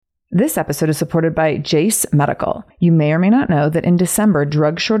This episode is supported by Jase Medical. You may or may not know that in December,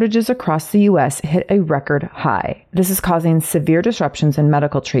 drug shortages across the U.S. hit a record high. This is causing severe disruptions in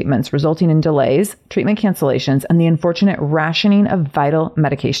medical treatments, resulting in delays, treatment cancellations, and the unfortunate rationing of vital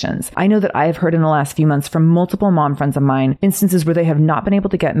medications. I know that I have heard in the last few months from multiple mom friends of mine instances where they have not been able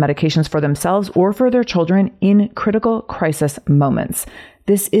to get medications for themselves or for their children in critical crisis moments.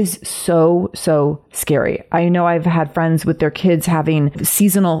 This is so scary. I know I've had friends with their kids having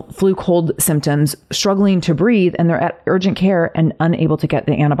seasonal flu cold symptoms, struggling to breathe, and they're at urgent care and unable to get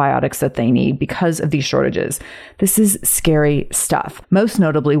the antibiotics that they need because of these shortages. This is scary stuff. Most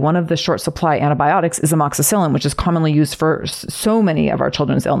notably, one of the short supply antibiotics is amoxicillin, which is commonly used for so many of our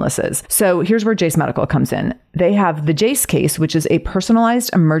children's illnesses. So here's where Jase Medical comes in. They have the Jase Case, which is a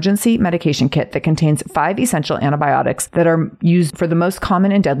personalized emergency medication kit that contains 5 essential antibiotics that are used for the most common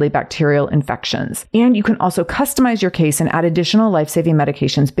and deadly bacterial infections. And you can also customize your case and add additional life-saving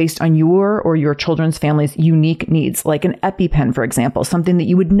medications based on your or your children's family's unique needs, like an EpiPen, for example, something that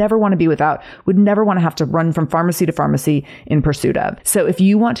you would never want to be without, would never want to have to run from pharmacy to pharmacy in pursuit of. So if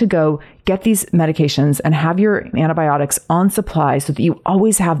you want to go get these medications and have your antibiotics on supply so that you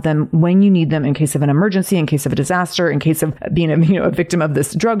always have them when you need them in case of an emergency, in case of a disaster, in case of being a victim of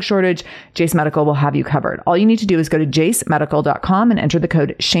this drug shortage, Jase Medical will have you covered. All you need to do is go to jasemedical.com and enter the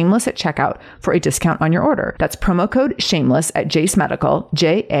code shameless at checkout for a discount on your order. That's promo code shameless at Jase Medical,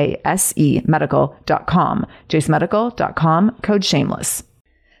 JASE medical.com, jasemedical.com, code shameless.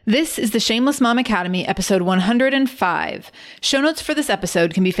 This is the Shameless Mom Academy, episode 105. Show notes for this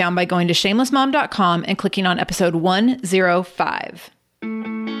episode can be found by going to shamelessmom.com and clicking on episode 105.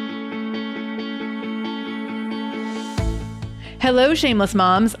 Hello, Shameless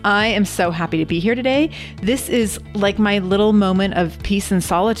Moms. I am so happy to be here today. This is like my little moment of peace and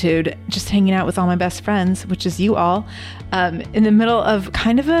solitude, just hanging out with all my best friends, which is you all, in the middle of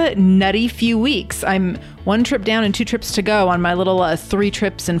kind of a nutty few weeks. I'm 1 trip down and 2 trips to go on my little 3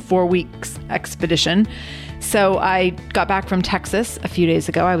 trips in 4 weeks expedition. So I got back from Texas a few days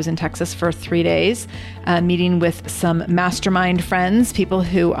ago. I was in Texas for 3 days, meeting with some mastermind friends, people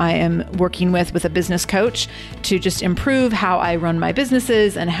who I am working with a business coach to just improve how I run my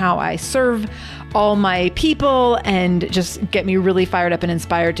businesses and how I serve all my people and just get me really fired up and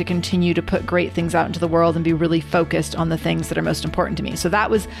inspired to continue to put great things out into the world and be really focused on the things that are most important to me. So that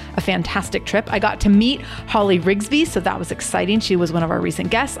was a fantastic trip. I got to meet Holly Rigsby, so that was exciting. She was one of our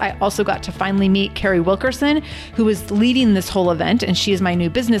recent guests. I also got to finally meet Carrie Wilkerson, who was leading this whole event, and she is my new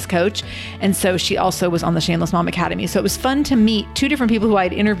business coach. And so she also was on the Shameless Mom Academy. So it was fun to meet 2 different people who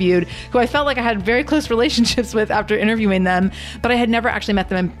I'd interviewed, who I felt like I had very close relationships with after interviewing them, but I had never actually met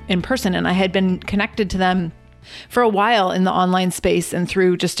them in person, and I had been connected to them for a while in the online space and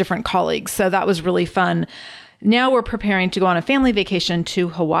through just different colleagues. So that was really fun. Now we're preparing to go on a family vacation to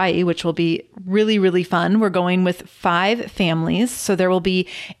Hawaii, which will be really, really fun. We're going with 5 families. So there will be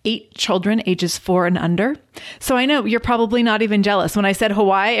 8 children ages 4 and under. So I know you're probably not even jealous. When I said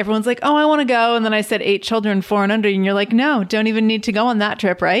Hawaii, everyone's like, oh, I want to go. And then I said 8 children, 4 and under. And you're like, no, don't even need to go on that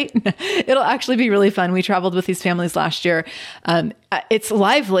trip, right? It'll actually be really fun. We traveled with these families last year. It's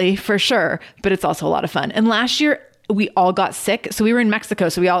lively for sure, but it's also a lot of fun. And last year, we all got sick. So we were in Mexico.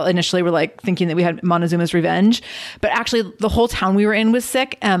 So we all initially were like thinking that we had Montezuma's revenge, but actually the whole town we were in was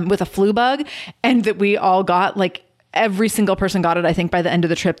sick with a flu bug, and that we all got like every single person got it. I think by the end of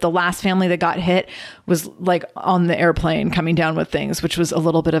the trip, the last family that got hit was like on the airplane coming down with things, which was a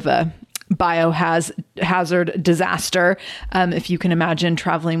little bit of a biohazard disaster. If you can imagine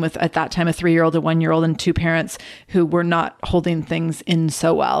traveling with, at that time, a 3-year-old, a 1-year-old, and 2 parents who were not holding things in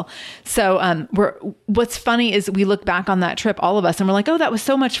so well. So what's funny is we look back on that trip, all of us, and we're like, oh, that was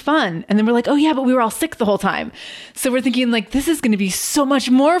so much fun. And then we're like, oh yeah, but we were all sick the whole time. So we're thinking like, this is going to be so much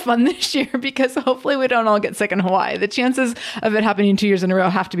more fun this year because hopefully we don't all get sick in Hawaii. The chances of it happening 2 years in a row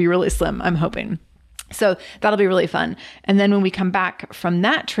have to be really slim, I'm hoping. So that'll be really fun. And then when we come back from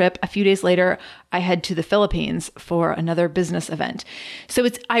that trip, a few days later, I head to the Philippines for another business event. So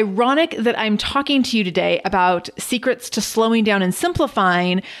it's ironic that I'm talking to you today about secrets to slowing down and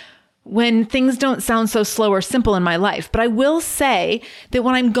simplifying when things don't sound so slow or simple in my life. But I will say that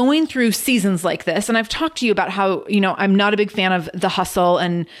when I'm going through seasons like this, and I've talked to you about how, I'm not a big fan of the hustle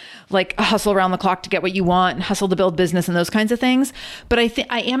and like hustle around the clock to get what you want and hustle to build business and those kinds of things. But I think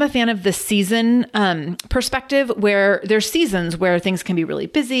I am a fan of the season perspective, where there's seasons where things can be really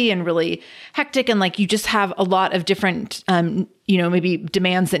busy and really hectic. And like, you just have a lot of different, maybe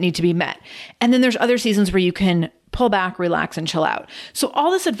demands that need to be met. And then there's other seasons where you can pull back, relax, and chill out. So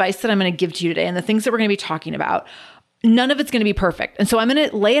all this advice that I'm going to give to you today and the things that we're going to be talking about none of it's going to be perfect. And so I'm going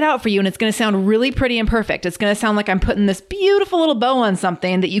to lay it out for you, and it's going to sound really pretty and perfect. It's going to sound like I'm putting this beautiful little bow on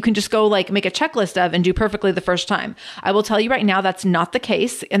something that you can just go like make a checklist of and do perfectly the first time. I will tell you right now, that's not the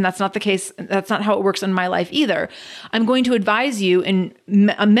case. And that's not the case. That's not how it works in my life either. I'm going to advise you in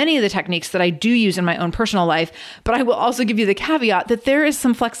many of the techniques that I do use in my own personal life, but I will also give you the caveat that there is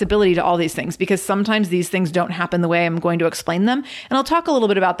some flexibility to all these things, because sometimes these things don't happen the way I'm going to explain them. And I'll talk a little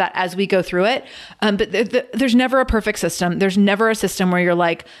bit about that as we go through it. But there's never a perfect system. There's never a system where you're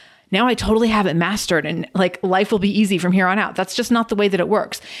like, now I totally have it mastered and like life will be easy from here on out. That's just not the way that it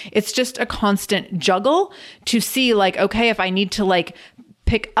works. It's just a constant juggle to see like, okay, if I need to like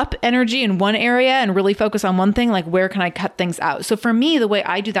pick up energy in one area and really focus on one thing, like where can I cut things out? So for me, the way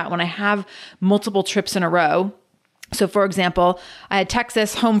I do that when I have multiple trips in a row. So for example, I had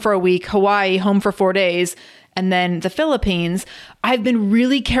Texas home for a week, Hawaii home for 4 days, and then the Philippines. I've been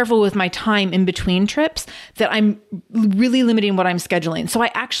really careful with my time in between trips that I'm really limiting what I'm scheduling. So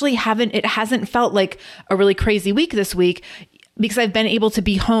it hasn't felt like a really crazy week this week, because I've been able to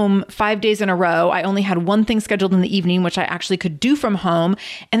be home 5 days in a row. I only had one thing scheduled in the evening, which I actually could do from home.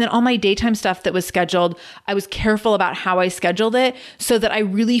 And then all my daytime stuff that was scheduled, I was careful about how I scheduled it so that I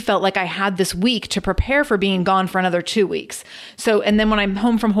really felt like I had this week to prepare for being gone for another 2 weeks. So, and then when I'm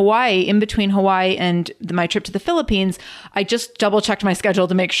home from Hawaii, in between Hawaii and my trip to the Philippines, I just double checked my schedule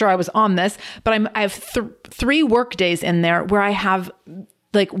to make sure I was on this. But I have 3 work days in there where I have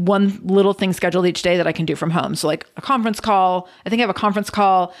like one little thing scheduled each day that I can do from home. So like a conference call, I think I have a conference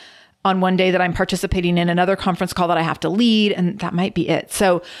call on one day that I'm participating in, another conference call that I have to lead, and that might be it.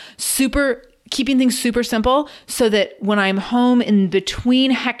 So keeping things super simple so that when I'm home in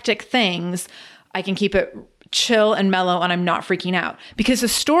between hectic things, I can keep it chill and mellow and I'm not freaking out. Because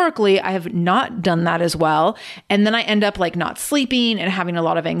historically, I have not done that as well. And then I end up like not sleeping and having a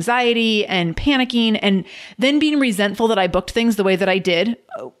lot of anxiety and panicking and then being resentful that I booked things the way that I did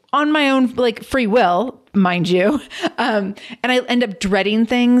on my own like free will, mind you. And I end up dreading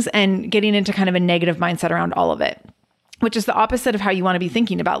things and getting into kind of a negative mindset around all of it, which is the opposite of how you want to be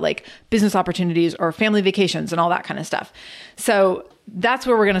thinking about like business opportunities or family vacations and all that kind of stuff. So that's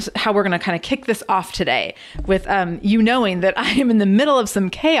where how we're going to kind of kick this off today with you knowing that I am in the middle of some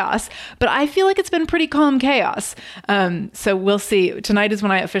chaos, but I feel like it's been pretty calm chaos. So we'll see. Tonight is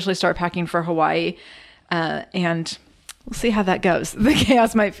when I officially start packing for Hawaii, and we'll see how that goes. The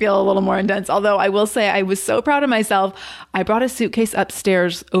chaos might feel a little more intense, although I will say I was so proud of myself. I brought a suitcase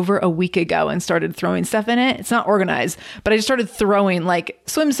upstairs over a week ago and started throwing stuff in it. It's not organized, but I just started throwing like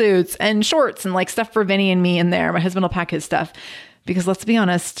swimsuits and shorts and like stuff for Vinny and me in there. My husband will pack his stuff. Because let's be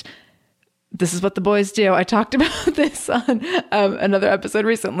honest, this is what the boys do. I talked about this on another episode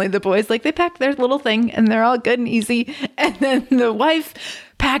recently. The boys, like they pack their little thing and they're all good and easy. And then the wife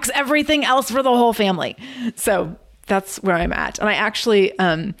packs everything else for the whole family. So that's where I'm at. And I actually,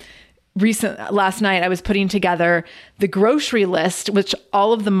 last night I was putting together the grocery list, which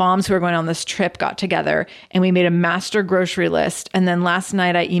all of the moms who are going on this trip got together and we made a master grocery list. And then last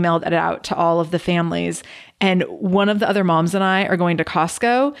night I emailed it out to all of the families. And one of the other moms and I are going to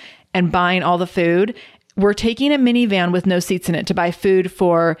Costco and buying all the food. We're taking a minivan with no seats in it to buy food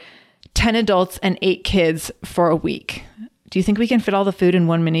for 10 adults and 8 kids for a week. Do you think we can fit all the food in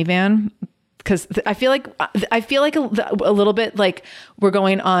one minivan? Because I feel like a little bit like we're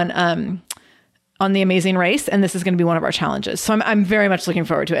going on The Amazing Race, and this is going to be one of our challenges. So I'm very much looking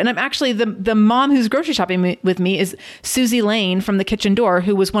forward to it. And I'm actually the mom who's grocery shopping with me is Susie Lane from The Kitchen Door,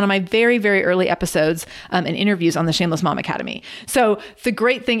 who was one of my very, very early episodes and interviews on the Shameless Mom Academy. So the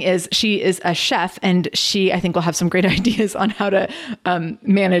great thing is she is a chef, and she, I think, will have some great ideas on how to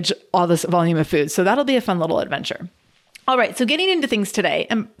manage all this volume of food. So that'll be a fun little adventure. All right. So getting into things today,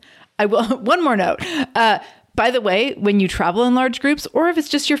 and I will, one more note. By the way, when you travel in large groups, or if it's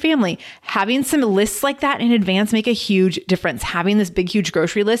just your family, having some lists like that in advance make a huge difference. Having this big, huge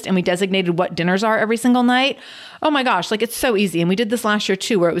grocery list, and we designated what dinners are every single night. Oh my gosh, like it's so easy. And we did this last year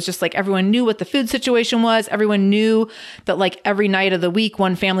too, where it was just like everyone knew what the food situation was. Everyone knew that like every night of the week,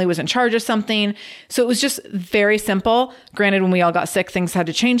 one family was in charge of something. So it was just very simple. Granted, when we all got sick, things had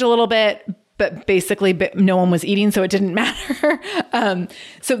to change a little bit. But basically no one was eating, so it didn't matter.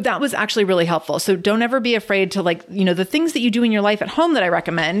 So that was actually really helpful. So don't ever be afraid to the things that you do in your life at home that I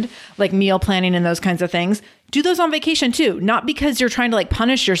recommend, like meal planning and those kinds of things, do those on vacation too. Not because you're trying to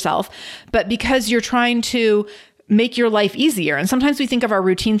punish yourself, but because you're trying to make your life easier. And sometimes we think of our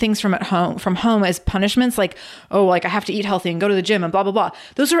routine things from home as punishments, like I have to eat healthy and go to the gym and blah, blah, blah.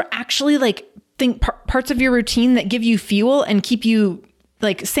 Those are actually parts of your routine that give you fuel and keep you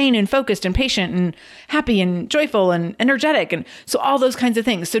sane and focused and patient and happy and joyful and energetic. And so all those kinds of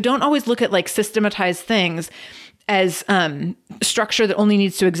things. So don't always look at systematized things structure that only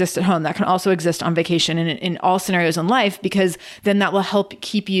needs to exist at home. That can also exist on vacation and in all scenarios in life, because then that will help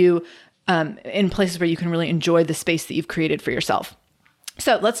keep you in places where you can really enjoy the space that you've created for yourself.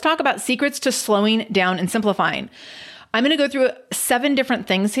 So let's talk about secrets to slowing down and simplifying. I'm going to go through 7 different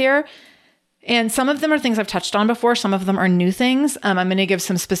things here. And some of them are things I've touched on before. Some of them are new things. I'm going to give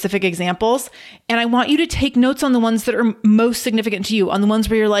some specific examples. And I want you to take notes on the ones that are most significant to you, on the ones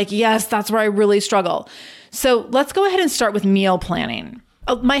where you're like, yes, that's where I really struggle. So let's go ahead and start with meal planning.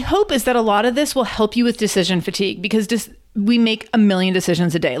 My hope is that a lot of this will help you with decision fatigue, because we make a million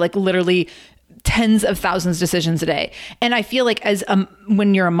decisions a day, like literally tens of thousands of decisions a day. And I feel like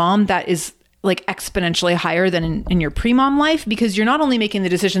when you're a mom, that is like exponentially higher than in your pre-mom life, because you're not only making the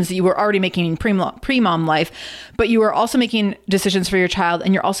decisions that you were already making in pre-mom life, but you are also making decisions for your child.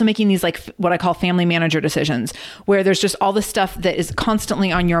 And you're also making these like what I call family manager decisions, where there's just all this stuff that is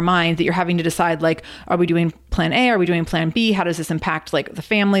constantly on your mind that you're having to decide, like, are we doing plan A? Are we doing plan B? How does this impact like the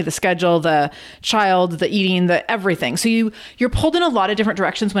family, the schedule, the child, the eating, the everything? So you're pulled in a lot of different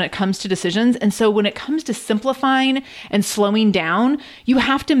directions when it comes to decisions. And so when it comes to simplifying and slowing down, you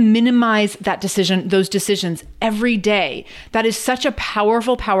have to minimize those decisions every day. That is such a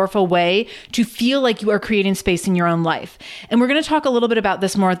powerful, powerful way to feel like you are creating space in your own life. And we're going to talk a little bit about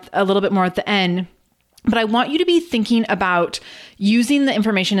this a little bit more at the end. But I want you to be thinking about using the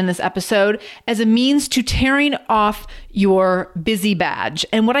information in this episode as a means to tearing off your busy badge.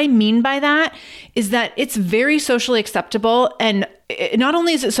 And what I mean by that is that it's very socially acceptable. And not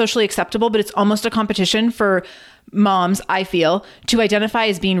only is it socially acceptable, but it's almost a competition for moms, I feel, to identify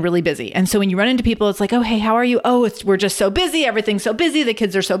as being really busy. And so when you run into people, it's like, oh, hey, how are you? Oh, we're just so busy. Everything's so busy. The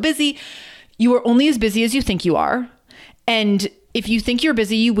kids are so busy. You are only as busy as you think you are. And if you think you're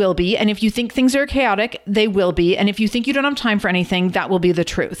busy, you will be. And if you think things are chaotic, they will be. And if you think you don't have time for anything, that will be the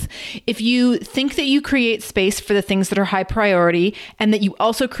truth. If you think that you create space for the things that are high priority, and that you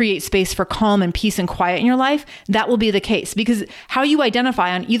also create space for calm and peace and quiet in your life, that will be the case. Because how you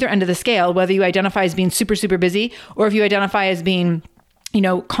identify on either end of the scale, whether you identify as being super, super busy, or if you identify as being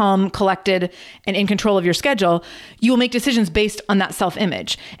calm, collected, and in control of your schedule, you will make decisions based on that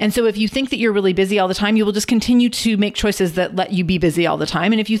self-image. And so if you think that you're really busy all the time, you will just continue to make choices that let you be busy all the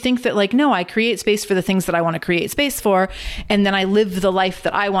time. And if you think that like, no, I create space for the things that I want to create space for, and then I live the life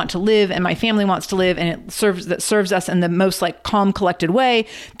that I want to live and my family wants to live, and it serves us in the most like calm, collected way,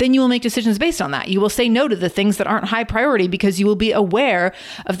 then you will make decisions based on that. You will say no to the things that aren't high priority, because you will be aware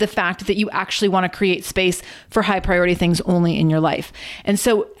of the fact that you actually want to create space for high priority things only in your life. And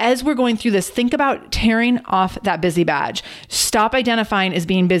so as we're going through this, think about tearing off that busy badge. Stop identifying as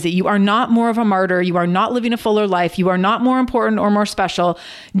being busy. You are not more of a martyr. You are not living a fuller life. You are not more important or more special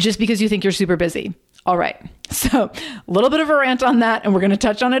just because you think you're super busy. All right. So a little bit of a rant on that, and we're going to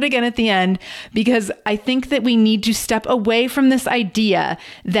touch on it again at the end, because I think that we need to step away from this idea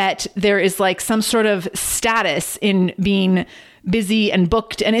that there is like some sort of status in being busy and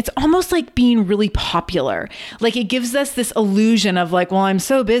booked. And it's almost like being really popular. Like it gives us this illusion of like, well, I'm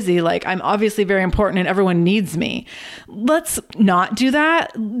so busy. Like I'm obviously very important and everyone needs me. Let's not do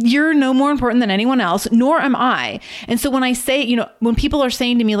that. You're no more important than anyone else, nor am I. And so when I say, when people are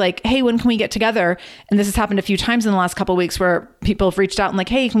saying to me like, hey, when can we get together? And this has happened a few times in the last couple of weeks where people have reached out and like,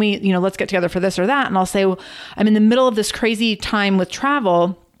 hey, can we, let's get together for this or that. And I'll say, well, I'm in the middle of this crazy time with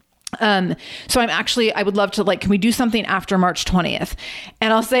travel. So I would love to can we do something after March 20th?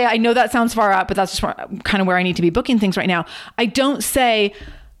 And I'll say, I know that sounds far out, but that's just kind of where I need to be booking things right now. I don't say,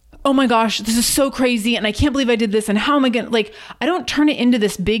 oh my gosh, this is so crazy. And I can't believe I did this. And how am I going to I don't turn it into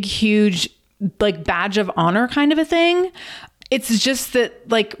this big, huge, badge of honor kind of a thing. It's just that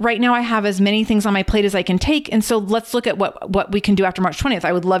right now I have as many things on my plate as I can take. And so let's look at what we can do after March 20th.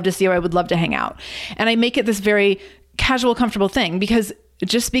 I would love to see you. I would love to hang out. And I make it this very casual, comfortable thing, because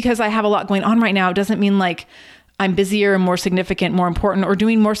just because I have a lot going on right now doesn't mean I'm busier and more significant, more important, or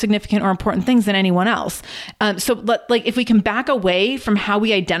doing more significant or important things than anyone else. So if we can back away from how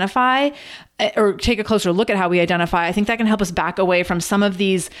we identify or take a closer look at how we identify, I think that can help us back away from some of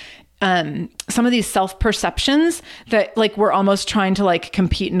these self-perceptions that we're almost trying to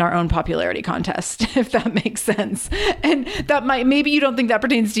compete in our own popularity contest, if that makes sense. And that maybe you don't think that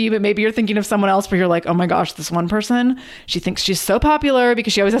pertains to you, but maybe you're thinking of someone else where you're like, oh my gosh, this one person, she thinks she's so popular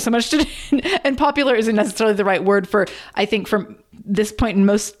because she always has so much to do. And popular isn't necessarily the right word for this point in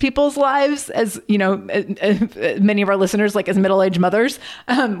most people's lives, as many of our listeners, as middle-aged mothers,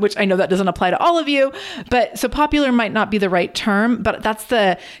 which I know that doesn't apply to all of you, but so popular might not be the right term, but that's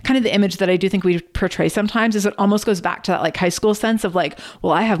the kind of the image that I do think we portray sometimes, is it almost goes back to that high school sense of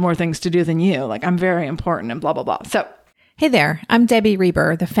well, I have more things to do than you. I'm very important and blah, blah, blah. So Hey there, I'm Debbie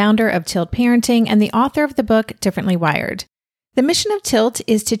Reber, the founder of Tilt Parenting and the author of the book Differently Wired. The mission of Tilt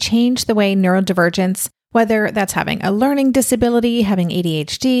is to change the way neurodivergence, whether that's having a learning disability, having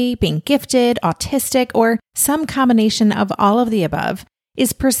ADHD, being gifted, autistic, or some combination of all of the above,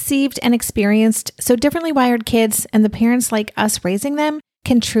 is perceived and experienced so differently wired kids and the parents like us raising them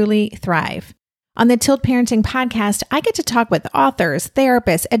can truly thrive. On the Tilt Parenting podcast, I get to talk with authors,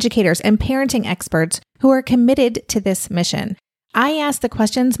 therapists, educators, and parenting experts who are committed to this mission. I ask the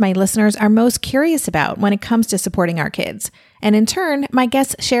questions my listeners are most curious about when it comes to supporting our kids. And in turn, my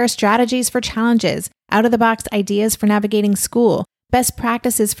guests share strategies for challenges, out-of-the-box ideas for navigating school, best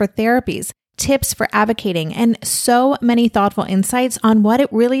practices for therapies, tips for advocating, and so many thoughtful insights on what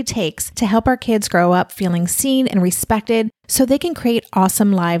it really takes to help our kids grow up feeling seen and respected so they can create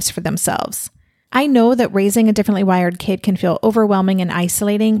awesome lives for themselves. I know that raising a differently wired kid can feel overwhelming and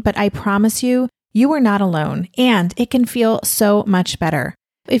isolating, but I promise you, you are not alone, and it can feel so much better.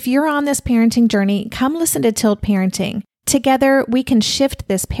 If you're on this parenting journey, come listen to Tilt Parenting. Together, we can shift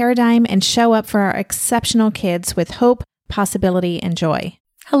this paradigm and show up for our exceptional kids with hope, possibility, and joy.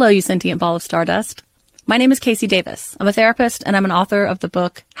 Hello, you sentient ball of stardust. My name is Casey Davis. I'm a therapist, and I'm an author of the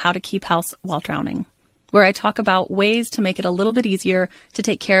book How to Keep House While Drowning, where I talk about ways to make it a little bit easier to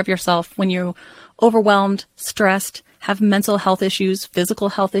take care of yourself when you're overwhelmed, stressed, have mental health issues, physical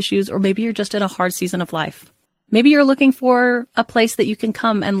health issues, or maybe you're just in a hard season of life. Maybe you're looking for a place that you can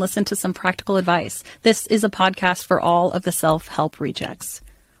come and listen to some practical advice. This is a podcast for all of the self-help rejects.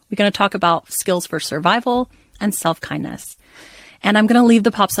 We're going to talk about skills for survival and self-kindness. And I'm going to leave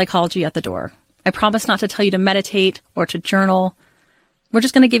the pop psychology at the door. I promise not to tell you to meditate or to journal. We're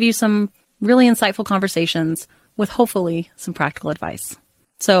just going to give you some really insightful conversations with hopefully some practical advice.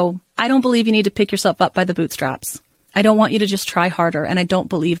 So I don't believe you need to pick yourself up by the bootstraps. I don't want you to just try harder, and I don't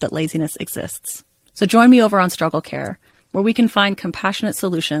believe that laziness exists. So join me over on Struggle Care, where we can find compassionate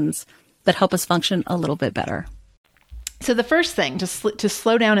solutions that help us function a little bit better. So the first thing to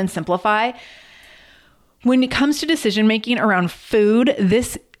slow down and simplify, when it comes to decision making around food,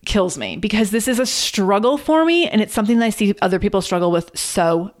 this kills me because this is a struggle for me, and it's something that I see other people struggle with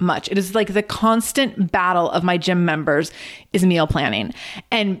so much. It is like the constant battle of my gym members is meal planning.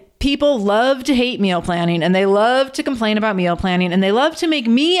 And people love to hate meal planning, and they love to complain about meal planning, and they love to make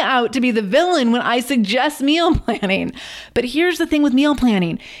me out to be the villain when I suggest meal planning. But here's the thing with meal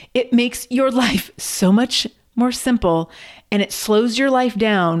planning. It makes your life so much more simple, and it slows your life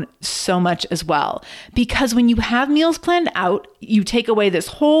down so much as well. Because when you have meals planned out, you take away this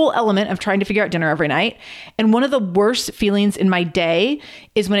whole element of trying to figure out dinner every night. And one of the worst feelings in my day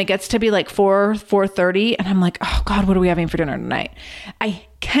is when it gets to be like 4:30 and I'm like, oh God, what are we having for dinner tonight? I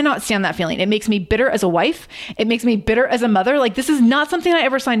cannot stand that feeling. It makes me bitter as a wife. It makes me bitter as a mother. Like, this is not something I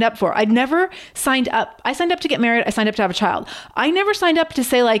ever signed up for. I never signed up. I signed up to get married. I signed up to have a child. I never signed up to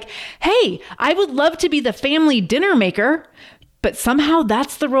say like, hey, I would love to be the family dinner maker. But somehow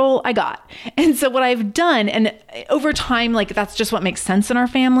that's the role I got. And so what I've done, and over time, like that's just what makes sense in our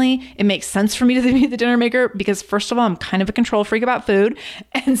family. It makes sense for me to be the dinner maker because first of all, I'm kind of a control freak about food.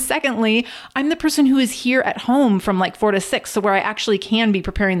 And secondly, I'm the person who is here at home from like 4 to 6. So where I actually can be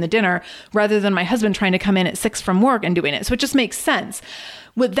preparing the dinner rather than my husband trying to come in at 6 from work and doing it. So it just makes sense.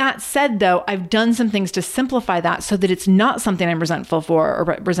 With that said, though, I've done some things to simplify that so that it's not something I'm resentful for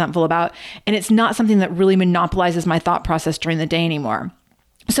or resentful about, and it's not something that really monopolizes my thought process during the day anymore.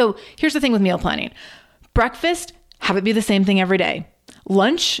 So here's the thing with meal planning. Breakfast, have it be the same thing every day.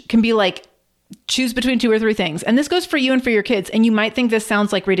 Lunch can be like, choose between 2 or 3 things. And this goes for you and for your kids. And you might think this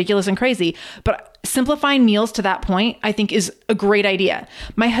sounds like ridiculous and crazy, but simplifying meals to that point, I think is a great idea.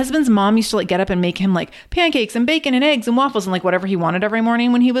 My husband's mom used to like get up and make him like pancakes and bacon and eggs and waffles and like whatever he wanted every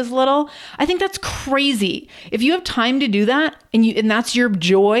morning when he was little. I think that's crazy. If you have time to do that and that's your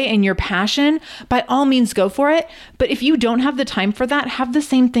joy and your passion, by all means go for it. But if you don't have the time for that, have the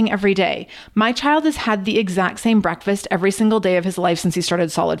same thing every day. My child has had the exact same breakfast every single day of his life since he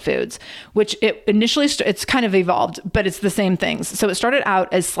started Solid Foods, which it initially, it's kind of evolved, but it's the same things. So it started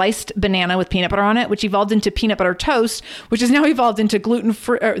out as sliced banana with peanut butter on it, which evolved into peanut butter toast, which has now evolved into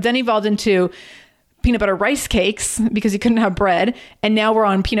gluten-free, then evolved into peanut butter rice cakes because you couldn't have bread. And now we're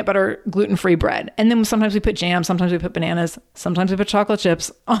on peanut butter gluten-free bread. And then sometimes we put jam, sometimes we put bananas, sometimes we put chocolate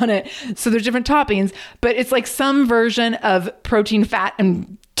chips on it. So there's different toppings, but it's like some version of protein, fat,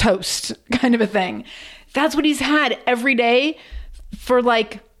 and toast kind of a thing. That's what he's had every day for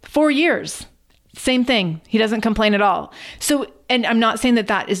like 4 years. Same thing. He doesn't complain at all. So, and I'm not saying that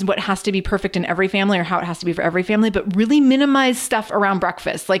that is what has to be perfect in every family or how it has to be for every family, but really minimize stuff around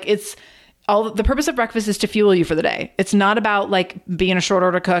breakfast. Like it's all, the purpose of breakfast is to fuel you for the day. It's not about like being a short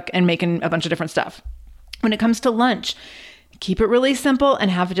order cook and making a bunch of different stuff. When it comes to lunch, Keep it really simple and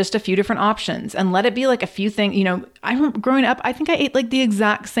have just a few different options and let it be like a few things. You know, I remember growing up, I think I ate like the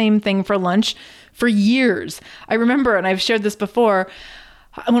exact same thing for lunch for years. I remember, and I've shared this before,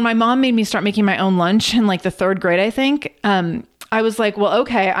 when my mom made me start making my own lunch in like the 3rd grade, I think, I was like, well,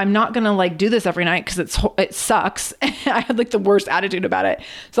 okay, I'm not going to like do this every night because it sucks. I had like the worst attitude about it.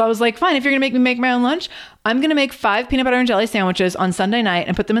 So I was like, fine, if you're going to make me make my own lunch, I'm going to make 5 peanut butter and jelly sandwiches on Sunday night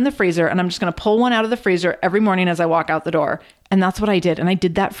and put them in the freezer. And I'm just going to pull one out of the freezer every morning as I walk out the door. And that's what I did. And I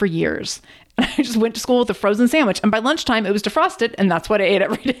did that for years. And I just went to school with a frozen sandwich. And by lunchtime, it was defrosted. And that's what I ate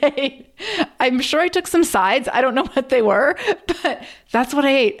every day. I'm sure I took some sides. I don't know what they were, but that's what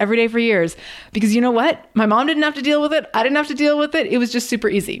I ate every day for years. Because you know what? My mom didn't have to deal with it. I didn't have to deal with it. It was just super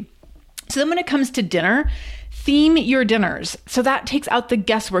easy. So then when it comes to dinner, theme your dinners. So that takes out the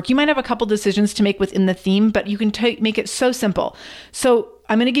guesswork. You might have a couple decisions to make within the theme, but you can make it so simple. So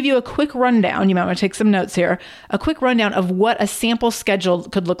I'm going to give you a quick rundown. You might want to take some notes here. A quick rundown of what a sample schedule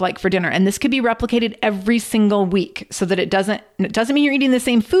could look like for dinner. And this could be replicated every single week so that it doesn't mean you're eating the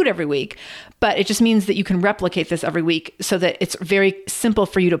same food every week, but it just means that you can replicate this every week so that it's very simple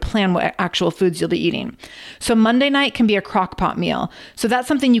for you to plan what actual foods you'll be eating. So Monday night can be a crock pot meal. So that's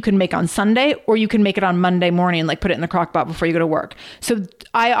something you can make on Sunday, or you can make it on Monday morning, like put it in the crock pot before you go to work. So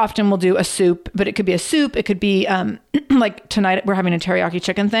I often will do a soup, but it could be a soup. It could be like tonight we're having a teriyaki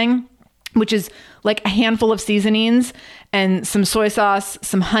chicken thing, which is like a handful of seasonings and some soy sauce,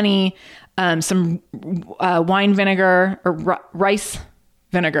 some honey, some wine vinegar or rice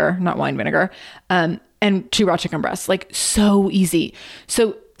vinegar, not wine vinegar, and 2 raw chicken breasts. Like so easy.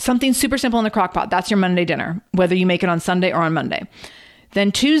 So something super simple in the crock pot. That's your Monday dinner, whether you make it on Sunday or on Monday.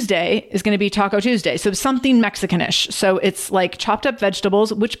 Then Tuesday is going to be Taco Tuesday. So something Mexican-ish. So it's like chopped up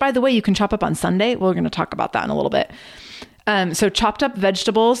vegetables, which by the way, you can chop up on Sunday. We're going to talk about that in a little bit. So chopped up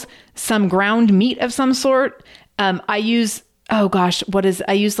vegetables, some ground meat of some sort. I use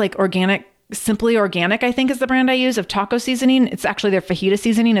like organic, Simply Organic, I think is the brand I use of taco seasoning. It's actually their fajita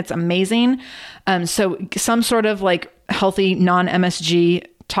seasoning. It's amazing. So some sort of like healthy non-MSG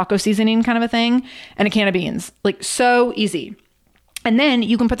taco seasoning kind of a thing, and a can of beans. Like so easy. And then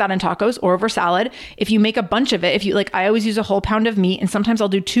you can put that in tacos or over salad. If you make a bunch of it, if you like, I always use a whole pound of meat, and sometimes I'll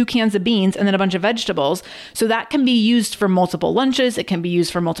do 2 cans of beans and then a bunch of vegetables. So that can be used for multiple lunches. It can be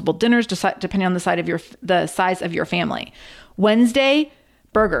used for multiple dinners, depending on the size of your family. Wednesday,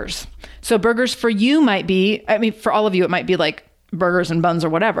 burgers. So burgers for you might be, for all of you, it might be like burgers and buns or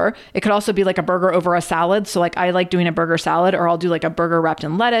whatever. It could also be like a burger over a salad. So like I like doing a burger salad, or I'll do like a burger wrapped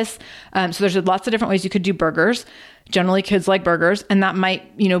in lettuce. So there's lots of different ways you could do burgers. Generally kids like burgers, and that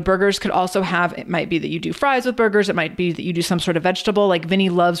might, burgers could also have, it might be that you do fries with burgers. It might be that you do some sort of vegetable, like Vinny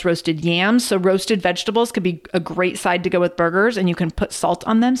loves roasted yams. So roasted vegetables could be a great side to go with burgers, and you can put salt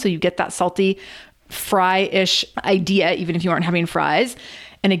on them. So you get that salty fry-ish idea, even if you aren't having fries.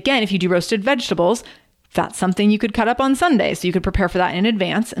 And again, if you do roasted vegetables, that's something you could cut up on Sunday. So you could prepare for that in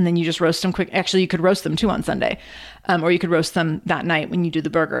advance, and then you just roast them quick. Actually, you could roast them too on Sunday, or you could roast them that night when you do the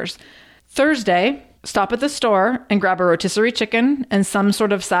burgers. Thursday, stop at the store and grab a rotisserie chicken and some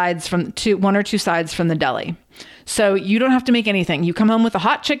sort of sides from 1 or 2 sides from the deli. So you don't have to make anything. You come home with a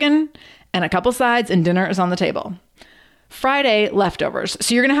hot chicken and a couple sides, and dinner is on the table. Friday, leftovers.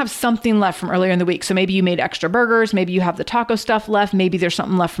 So you're going to have something left from earlier in the week. So maybe you made extra burgers. Maybe you have the taco stuff left. Maybe there's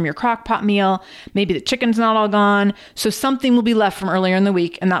something left from your crock pot meal. Maybe the chicken's not all gone. So something will be left from earlier in the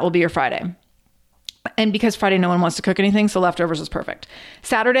week, and that will be your Friday. And because Friday, no one wants to cook anything, so leftovers is perfect.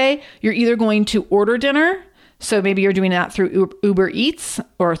 Saturday, you're either going to order dinner. So maybe you're doing that through Uber Eats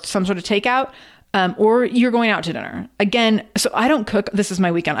or some sort of takeout. Or you're going out to dinner. Again, so I don't cook. This is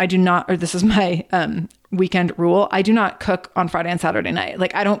my weekend. This is my weekend rule. I do not cook on Friday and Saturday night.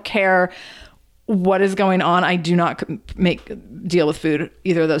 Like, I don't care what is going on. I do not deal with food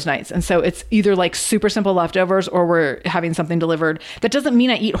either of those nights. And so it's either like super simple leftovers, or we're having something delivered. That doesn't mean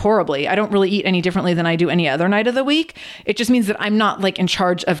I eat horribly. I don't really eat any differently than I do any other night of the week. It just means that I'm not like in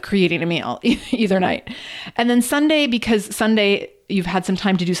charge of creating a meal either night. And then Sunday, because Sunday, you've had some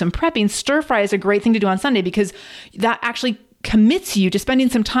time to do some prepping, stir fry is a great thing to do on Sunday, because that actually commits you to spending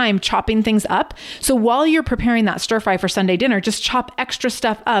some time chopping things up. So while you're preparing that stir fry for Sunday dinner, just chop extra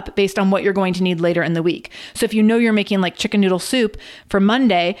stuff up based on what you're going to need later in the week. So if you know you're making like chicken noodle soup for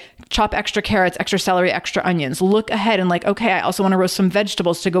Monday, chop extra carrots, extra celery, extra onions. Look ahead and like, okay, I also want to roast some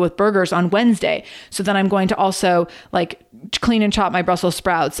vegetables to go with burgers on Wednesday. So then I'm going to also like clean and chop my Brussels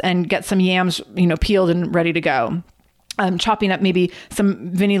sprouts and get some yams, peeled and ready to go. Chopping up maybe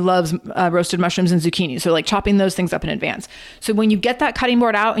some, Vinny loves roasted mushrooms and zucchini. So like chopping those things up in advance. So when you get that cutting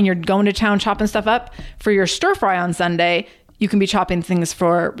board out and you're going to town chopping stuff up for your stir fry on Sunday, you can be chopping things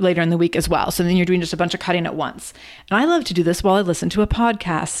for later in the week as well. So then you're doing just a bunch of cutting at once. And I love to do this while I listen to a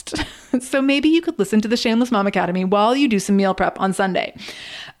podcast. So maybe you could listen to the Shameless Mom Academy while you do some meal prep on Sunday.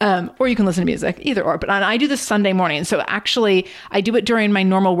 Or you can listen to music, either or. But I do this Sunday morning. So actually, I do it during my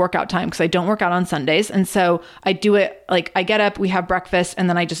normal workout time because I don't work out on Sundays. And so I do it like I get up, we have breakfast, and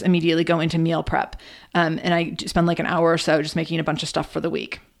then I just immediately go into meal prep. And I spend like an hour or so just making a bunch of stuff for the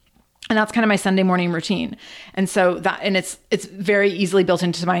week. And that's kind of my Sunday morning routine. And so it's very easily built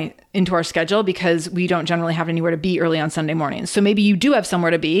into our schedule because we don't generally have anywhere to be early on Sunday mornings. So maybe you do have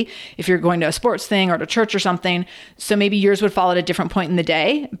somewhere to be if you're going to a sports thing or to church or something. So maybe yours would fall at a different point in the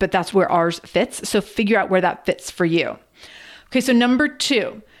day, but that's where ours fits. So figure out where that fits for you. Okay, so number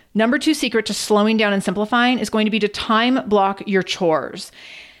two secret to slowing down and simplifying is going to be to time block your chores.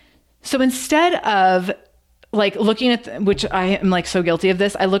 So instead of like looking at, which I am like so guilty of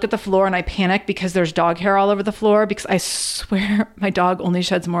this, I look at the floor and I panic because there's dog hair all over the floor because I swear my dog only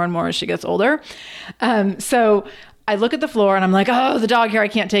sheds more and more as she gets older. So I look at the floor and I'm like, oh, the dog hair, I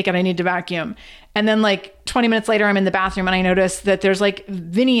can't take it. I need to vacuum. And then like 20 minutes later, I'm in the bathroom and I notice that there's like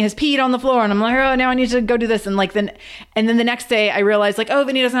Vinny has peed on the floor and I'm like, oh, now I need to go do this. And then the next day I realize like, oh,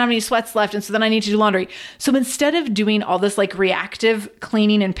 Vinny doesn't have any sweats left. And so then I need to do laundry. So instead of doing all this like reactive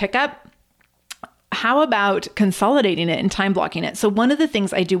cleaning and pickup, how about consolidating it and time blocking it? So one of the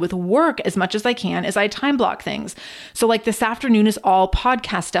things I do with work as much as I can is I time block things. So like this afternoon is all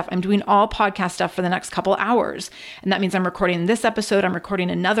podcast stuff. I'm doing all podcast stuff for the next couple hours. And that means I'm recording this episode, I'm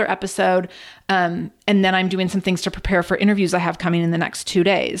recording another episode. And then I'm doing some things to prepare for interviews I have coming in the next 2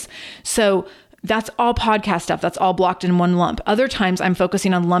 days. So that's all podcast stuff. That's all blocked in one lump. Other times I'm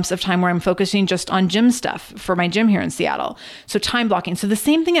focusing on lumps of time where I'm focusing just on gym stuff for my gym here in Seattle. So time blocking. So the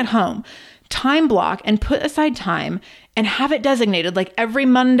same thing at home. Time block and put aside time and have it designated. Like every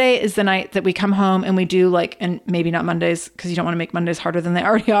Monday is the night that we come home and we do like, and maybe not Mondays because you don't want to make Mondays harder than they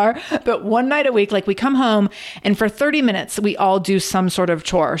already are, but one night a week, like we come home and for 30 minutes, we all do some sort of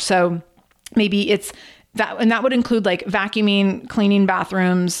chore. So maybe it's that, and that would include like vacuuming, cleaning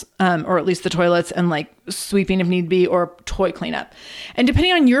bathrooms, or at least the toilets, and like sweeping if need be, or toy cleanup. And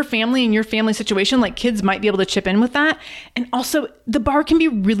depending on your family and your family situation, like kids might be able to chip in with that. And also the bar can be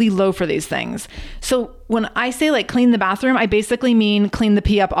really low for these things. So when I say like clean the bathroom, I basically mean clean the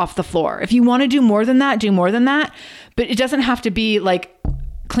pee up off the floor. If you want to do more than that, do more than that. But it doesn't have to be like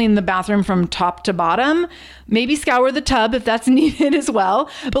clean the bathroom from top to bottom. Maybe scour the tub if that's needed as well.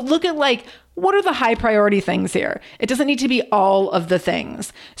 But look at like, what are the high priority things here? It doesn't need to be all of the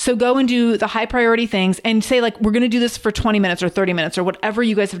things. So go and do the high priority things and say like, we're going to do this for 20 minutes or 30 minutes or whatever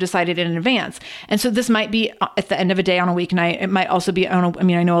you guys have decided in advance. And so this might be at the end of a day on a weeknight. It might also be,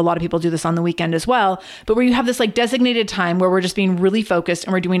 I know a lot of people do this on the weekend as well, but where you have this like designated time where we're just being really focused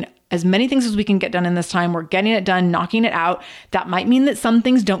and we're doing as many things as we can get done in this time. We're getting it done, knocking it out. That might mean that some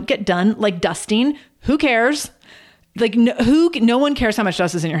things don't get done, like dusting. Who cares? Like no one cares how much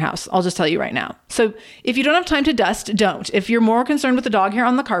dust is in your house. I'll just tell you right now. So if you don't have time to dust, don't. If you're more concerned with the dog hair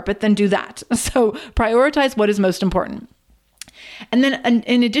on the carpet, then do that. So prioritize what is most important. And then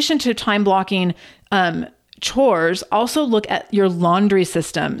in addition to time blocking, chores, also look at your laundry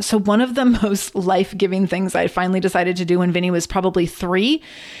system. So one of the most life-giving things I finally decided to do when Vinny was probably 3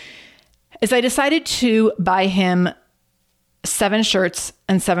 is I decided to buy him 7 shirts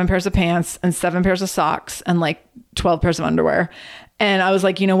and 7 pairs of pants and 7 pairs of socks and like 12 pairs of underwear. And I was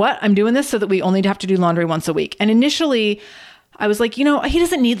like, you know what? I'm doing this so that we only have to do laundry once a week. And initially I was like, he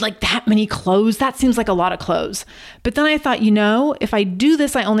doesn't need like that many clothes. That seems like a lot of clothes. But then I thought, if I do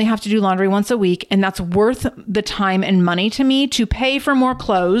this, I only have to do laundry once a week. And that's worth the time and money to me to pay for more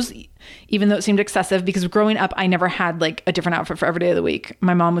clothes, even though it seemed excessive, because growing up, I never had like a different outfit for every day of the week.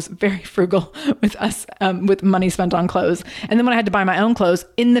 My mom was very frugal with us, with money spent on clothes. And then when I had to buy my own clothes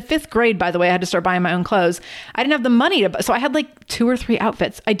in the 5th grade, by the way, I had to start buying my own clothes. I didn't have the money so I had like 2 or 3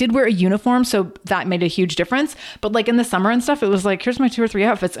 outfits. I did wear a uniform, so that made a huge difference. But like in the summer and stuff, it was like, here's my 2 or 3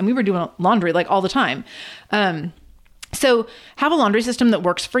 outfits. And we were doing laundry like all the time. So have a laundry system that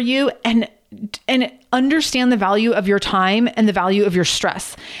works for you and understand the value of your time and the value of your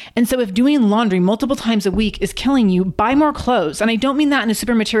stress. And so if doing laundry multiple times a week is killing you, buy more clothes. And I don't mean that in a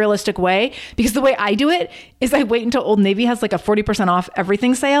super materialistic way, because the way I do it is I wait until Old Navy has like a 40% off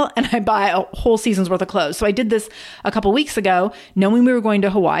everything sale and I buy a whole season's worth of clothes. So I did this a couple weeks ago, knowing we were going to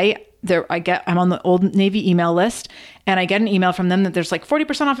Hawaii. I'm on the Old Navy email list and I get an email from them that there's like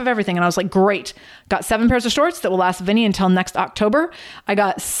 40% off of everything. And I was like, great. Got 7 pairs of shorts that will last Vinny until next October. I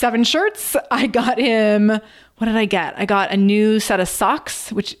got 7 shirts. I got him, what did I get? I got a new set of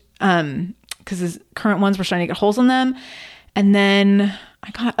socks, which, cause his current ones were starting to get holes in them. And then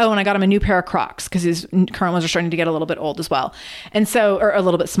I got him a new pair of Crocs because his current ones are starting to get a little bit old as well. And so, or a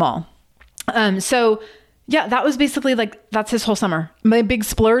little bit small. So yeah, that was basically like, that's his whole summer. My big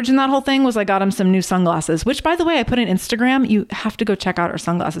splurge in that whole thing was I got him some new sunglasses, which by the way, I put on Instagram. You have to go check out our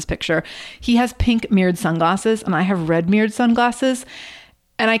sunglasses picture. He has pink mirrored sunglasses and I have red mirrored sunglasses.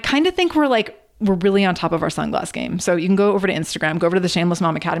 And I kind of think we're really on top of our sunglass game. So you can go over to Instagram, go over to the Shameless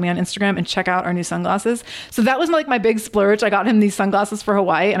Mom Academy on Instagram and check out our new sunglasses. So that was like my big splurge. I got him these sunglasses for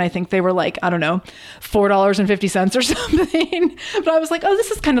Hawaii and I think they were like, I don't know, $4.50 or something. But I was like, oh,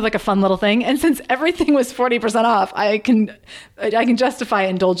 this is kind of like a fun little thing. And since everything was 40% off, I can justify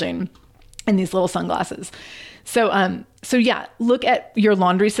indulging in these little sunglasses. So yeah, look at your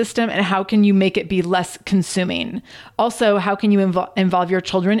laundry system and how can you make it be less consuming? Also, how can you involve your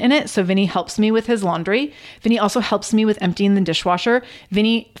children in it? So Vinny helps me with his laundry. Vinny also helps me with emptying the dishwasher.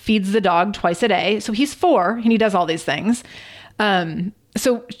 Vinny feeds the dog twice a day. So he's 4 and he does all these things.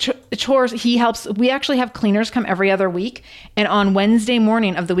 So chores, he helps. We actually have cleaners come every other week. And on Wednesday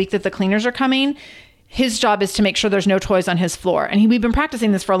morning of the week that the cleaners are coming, his job is to make sure there's no toys on his floor. And we've been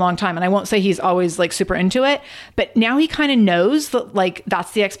practicing this for a long time. And I won't say he's always like super into it, but now he kind of knows that like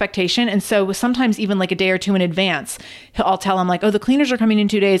that's the expectation. And so sometimes even like a day or two in advance, I'll tell him like, oh, the cleaners are coming in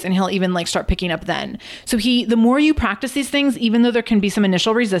 2 days. And he'll even like start picking up then. So the more you practice these things, even though there can be some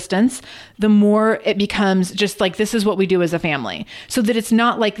initial resistance, the more it becomes just like, this is what we do as a family. So that it's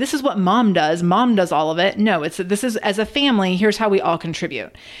not like, this is what mom does all of it. No, this is as a family, here's how we all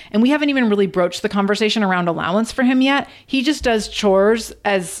contribute. And we haven't even really broached the conversation around allowance for him yet. He just does chores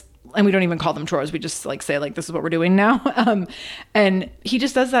and we don't even call them chores. We just like say like, this is what we're doing now. And he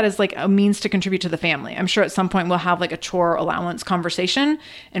just does that as like a means to contribute to the family. I'm sure at some point we'll have like a chore allowance conversation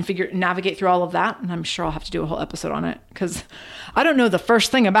and navigate through all of that. And I'm sure I'll have to do a whole episode on it because I don't know the first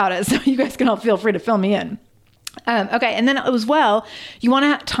thing about it. So you guys can all feel free to fill me in. Okay. And then as well, you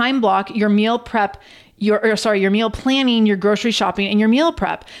want to time block your meal prep, your meal planning, your grocery shopping, and your meal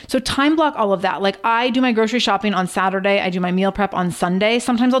prep. So time block all of that. Like I do my grocery shopping on Saturday. I do my meal prep on Sunday.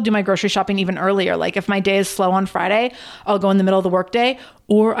 Sometimes I'll do my grocery shopping even earlier. Like if my day is slow on Friday, I'll go in the middle of the workday,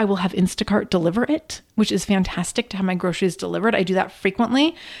 or I will have Instacart deliver it, which is fantastic to have my groceries delivered. I do that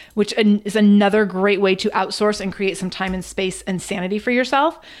frequently, which is another great way to outsource and create some time and space and sanity for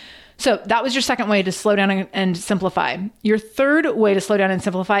yourself. So that was your second way to slow down and simplify. Your third way to slow down and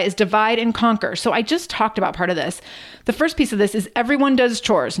simplify is divide and conquer. So I just talked about part of this. The first piece of this is everyone does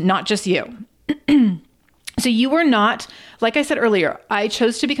chores, not just you. So you are not, like I said earlier, I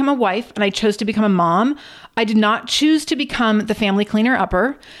chose to become a wife and I chose to become a mom. I did not choose to become the family cleaner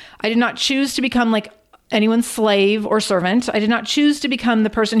upper. I did not choose to become like anyone's slave or servant. I did not choose to become the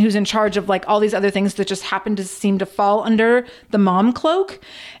person who's in charge of like all these other things that just happen to seem to fall under the mom cloak.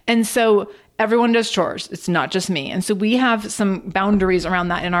 And so everyone does chores. It's not just me. And so we have some boundaries around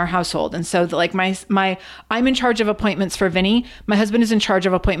that in our household. And so like I'm in charge of appointments for Vinny. My husband is in charge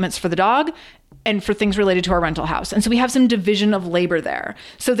of appointments for the dog and for things related to our rental house. And so we have some division of labor there.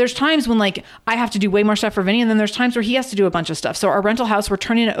 So there's times when like I have to do way more stuff for Vinny, and then there's times where he has to do a bunch of stuff. So our rental house, we're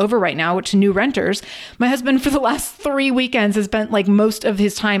turning it over right now to new renters. My husband for the last 3 weekends has spent like most of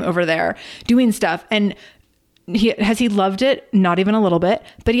his time over there doing stuff. And has he loved it? Not even a little bit,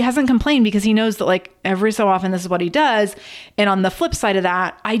 but he hasn't complained because he knows that like every so often this is what he does. And on the flip side of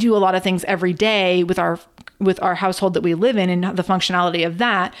that, I do a lot of things every day with our household that we live in and the functionality of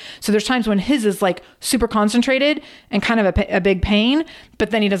that. So there's times when his is like super concentrated and kind of a big pain, but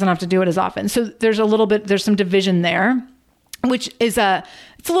then he doesn't have to do it as often. So there's some division there, which is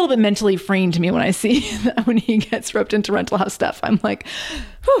it's a little bit mentally freeing to me when I see that when he gets roped into rental house stuff. I'm like,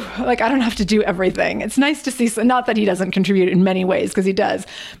 whew, like I don't have to do everything. It's nice to see, not that he doesn't contribute in many ways, because he does,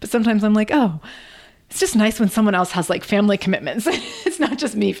 but sometimes I'm like, oh, it's just nice when someone else has like family commitments. It's not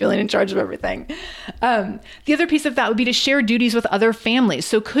just me feeling in charge of everything. The other piece of that would be to share duties with other families.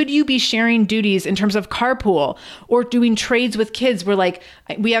 So could you be sharing duties in terms of carpool or doing trades with kids where like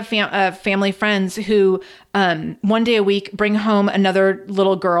we have family friends who one day a week bring home another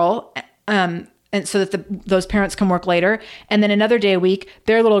little girl and so that those parents can work later. And then another day a week,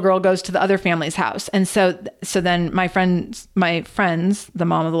 their little girl goes to the other family's house. And so then my friends, the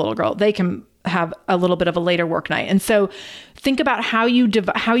mom of the little girl, they can have a little bit of a later work night. And so think about how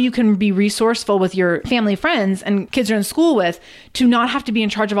you can be resourceful with your family friends and kids are in school with to not have to be in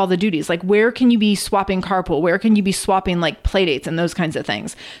charge of all the duties. Like where can you be swapping carpool? Where can you be swapping like play dates and those kinds of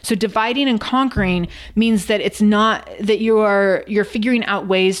things? So dividing and conquering means that it's not that you're figuring out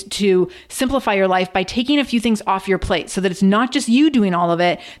ways to simplify your life by taking a few things off your plate so that it's not just you doing all of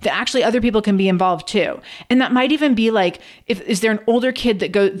it, that actually other people can be involved too. And that might even be like, is there an older kid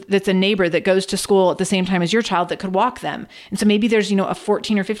that's a neighbor that goes to school at the same time as your child that could walk them? And so maybe there's, a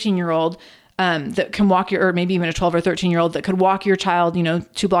 14 or 15-year-old that can walk or maybe even a 12 or 13-year-old that could walk your child,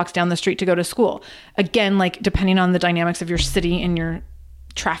 2 blocks down the street to go to school. Again, like depending on the dynamics of your city and your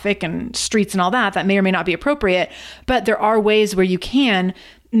traffic and streets and all that, that may or may not be appropriate. But there are ways where you can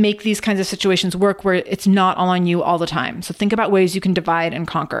make these kinds of situations work where it's not all on you all the time. So think about ways you can divide and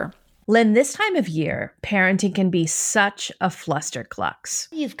conquer. Lynn, this time of year, parenting can be such a flusterclux.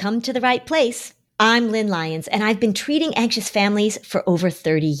 You've come to the right place. I'm Lynn Lyons, and I've been treating anxious families for over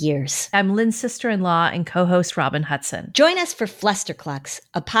 30 years. I'm Lynn's sister-in-law and co-host Robin Hudson. Join us for Flusterclux,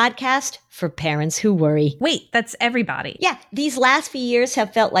 a podcast for parents who worry. Wait, that's everybody. Yeah, these last few years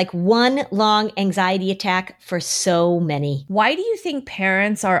have felt like one long anxiety attack for so many. Why do you think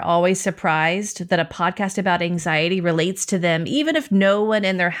parents are always surprised that a podcast about anxiety relates to them, even if no one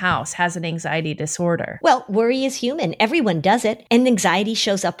in their house has an anxiety disorder? Well, worry is human. Everyone does it. And anxiety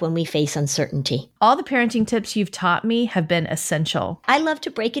shows up when we face uncertainty. All the parenting tips you've taught me have been essential. I love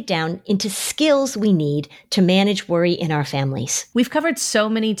to break it down into skills we need to manage worry in our families. We've covered so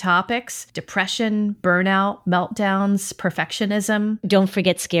many topics: depression, burnout, meltdowns, perfectionism. Don't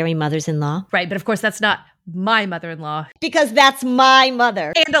forget scary mothers-in-law. Right, but of course that's not my mother-in-law. Because that's my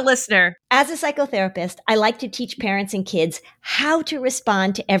mother. And a listener. As a psychotherapist, I like to teach parents and kids how to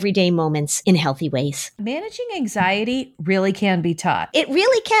respond to everyday moments in healthy ways. Managing anxiety really can be taught. It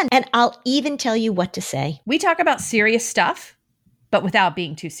really can. And I'll even tell you what to say. We talk about serious stuff, but without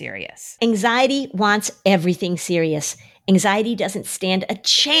being too serious. Anxiety wants everything serious. Anxiety doesn't stand a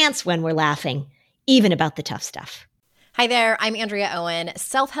chance when we're laughing, even about the tough stuff. Hi there, I'm Andrea Owen,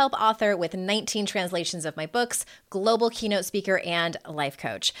 self-help author with 19 translations of my books, global keynote speaker, and life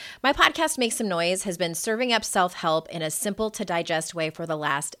coach. My podcast, Make Some Noise, has been serving up self-help in a simple-to-digest way for the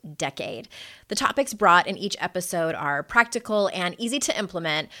last decade. The topics brought in each episode are practical and easy to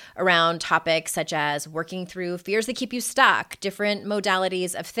implement around topics such as working through fears that keep you stuck, different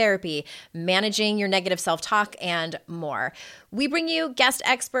modalities of therapy, managing your negative self-talk, and more. We bring you guest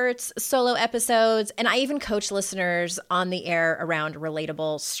experts, solo episodes, and I even coach listeners on the air around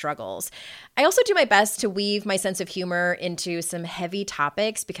relatable struggles. I also do my best to weave my sense of humor into some heavy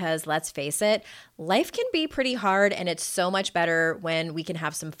topics because, let's face it, life can be pretty hard, and it's so much better when we can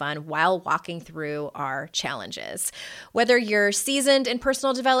have some fun while walking through our challenges. Whether you're seasoned in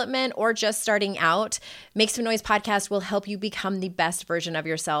personal development or just starting out, Make Some Noise podcast will help you become the best version of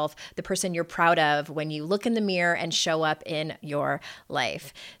yourself, the person you're proud of when you look in the mirror and show up in your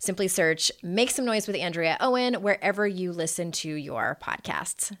life. Simply search Make Some Noise with Andrea Owen wherever you listen to your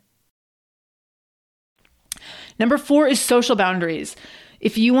podcasts. Number 4 is social boundaries.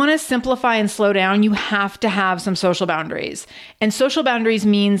 If you want to simplify and slow down, you have to have some social boundaries. And social boundaries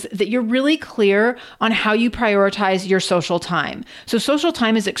means that you're really clear on how you prioritize your social time. So social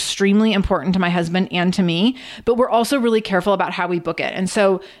time is extremely important to my husband and to me, but we're also really careful about how we book it. And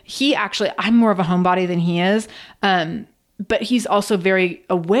so I'm more of a homebody than he is. But he's also very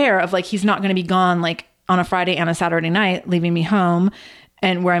aware of he's not going to be gone on a Friday and a Saturday night, leaving me home,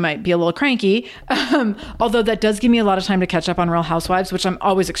 and where I might be a little cranky. Although that does give me a lot of time to catch up on Real Housewives, which I'm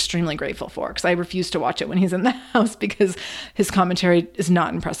always extremely grateful for because I refuse to watch it when he's in the house because his commentary is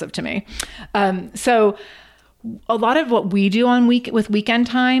not impressive to me. So a lot of what we do with weekend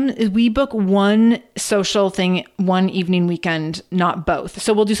time is we book one social thing, one evening weekend, not both.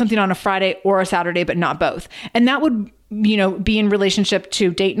 So we'll do something on a Friday or a Saturday, but not both. And that would be in relationship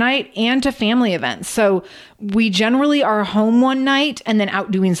to date night and to family events. So we generally are home one night and then out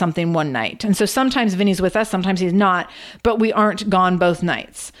doing something one night. And so sometimes Vinny's with us, sometimes he's not, but we aren't gone both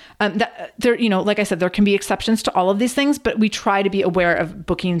nights. Like I said, there can be exceptions to all of these things, but we try to be aware of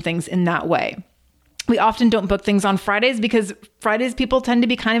booking things in that way. We often don't book things on Fridays because Fridays people tend to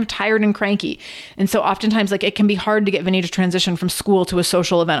be kind of tired and cranky. And so oftentimes it can be hard to get Vinny to transition from school to a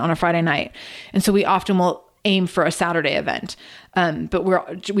social event on a Friday night. And so we often will aim for a Saturday event. But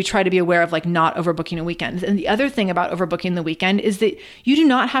we try to be aware of not overbooking a weekend. And the other thing about overbooking the weekend is that you do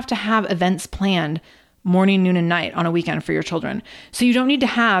not have to have events planned morning, noon, and night on a weekend for your children. So you don't need to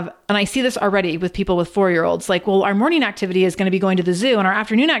have, and I see this already with people with 4-year-olds, our morning activity is going to be going to the zoo and our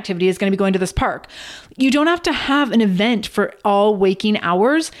afternoon activity is going to be going to this park. You don't have to have an event for all waking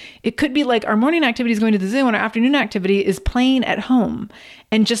hours. It could be our morning activity is going to the zoo and our afternoon activity is playing at home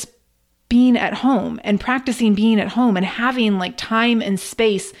and just being at home and practicing being at home and having time and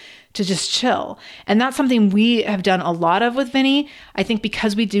space to just chill. And that's something we have done a lot of with Vinny. I think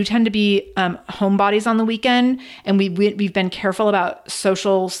because we do tend to be homebodies on the weekend and we've been careful about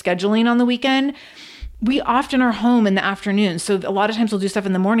social scheduling on the weekend, we often are home in the afternoon. So a lot of times we'll do stuff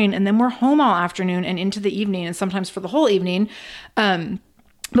in the morning and then we're home all afternoon and into the evening and sometimes for the whole evening.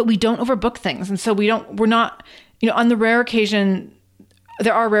 But we don't overbook things. And so we're not on the rare occasion,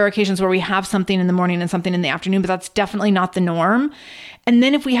 there are rare occasions where we have something in the morning and something in the afternoon, but that's definitely not the norm. And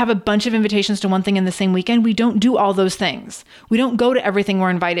then if we have a bunch of invitations to one thing in the same weekend, we don't do all those things. We don't go to everything we're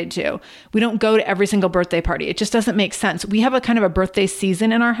invited to. We don't go to every single birthday party. It just doesn't make sense. We have a kind of a birthday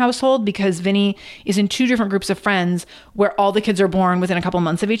season in our household because Vinny is in 2 different groups of friends where all the kids are born within a couple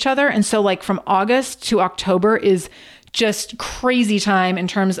months of each other. And so like from August to October is just crazy time in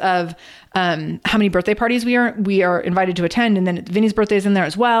terms of how many birthday parties we are invited to attend. And then Vinny's birthday is in there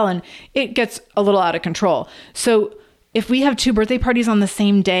as well. And it gets a little out of control. So if we have 2 birthday parties on the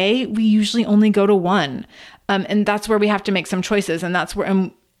same day, we usually only go to one. And that's where we have to make some choices. And that's where,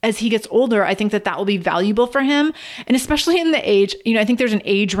 as he gets older, I think that will be valuable for him. And especially in the age, I think there's an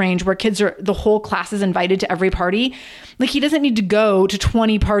age range where the whole class is invited to every party. Like he doesn't need to go to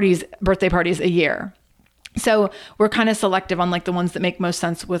 20 birthday parties a year. So we're kind of selective on like the ones that make most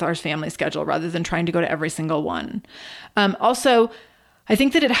sense with our family schedule rather than trying to go to every single one. Also, I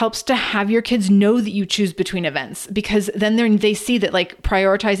think that it helps to have your kids know that you choose between events because then they see that like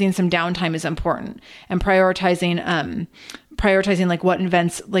prioritizing some downtime is important and prioritizing like what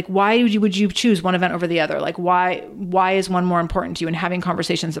events, like why would you choose one event over the other? Like why is one more important to you and having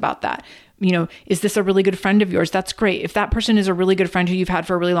conversations about that? Is this a really good friend of yours? That's great. If that person is a really good friend who you've had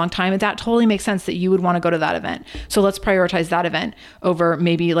for a really long time, that totally makes sense that you would want to go to that event. So let's prioritize that event over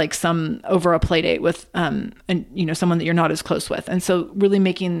maybe like over a play date with, someone that you're not as close with. And so really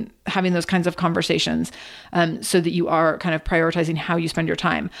having those kinds of conversations so that you are kind of prioritizing how you spend your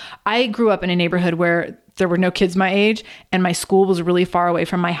time. I grew up in a neighborhood where there were no kids my age and my school was really far away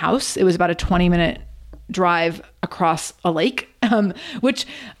from my house. It was about a 20-minute drive across a lake, which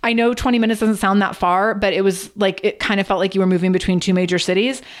I know 20 minutes doesn't sound that far, but it was like, it kind of felt like you were moving between 2 major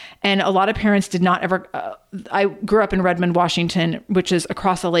cities. And a lot of parents did not ever, I grew up in Redmond, Washington, which is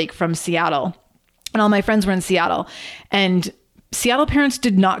across a lake from Seattle. And all my friends were in Seattle, and Seattle parents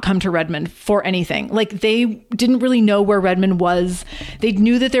did not come to Redmond for anything. Like they didn't really know where Redmond was. They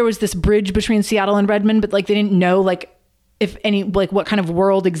knew that there was this bridge between Seattle and Redmond, but like they didn't know like if any, like what kind of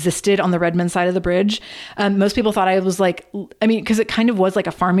world existed on the Redmond side of the bridge. Most people thought I was like, because it kind of was like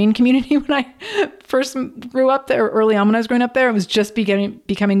a farming community when I first grew up there, early on when I was growing up there, it was just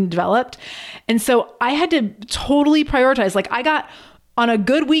becoming developed. And so I had to totally prioritize. Like on a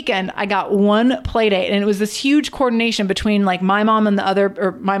good weekend, I got one play date, and it was this huge coordination between like my mom and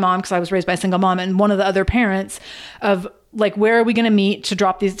my mom, because I was raised by a single mom, and one of the other parents of like, where are we going to meet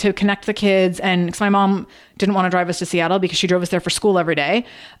to connect the kids? And because my mom didn't want to drive us to Seattle because she drove us there for school every day.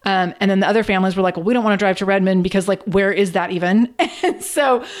 And then the other families were like, well, we don't want to drive to Redmond because like, where is that even? And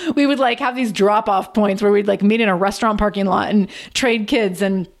so we would like have these drop off points where we'd like meet in a restaurant parking lot and trade kids,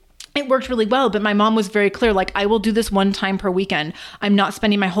 and it worked really well. But my mom was very clear, like, I will do this one time per weekend. I'm not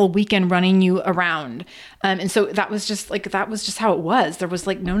spending my whole weekend running you around. And so that was just how it was. There was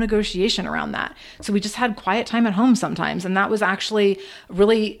like no negotiation around that. So we just had quiet time at home sometimes. And that was actually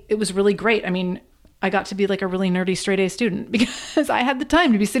it was really great. I mean, I got to be like a really nerdy straight A student because I had the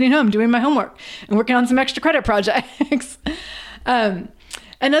time to be sitting home doing my homework and working on some extra credit projects.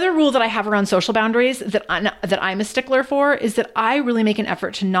 Another rule that I have around social boundaries that I'm a stickler for is that I really make an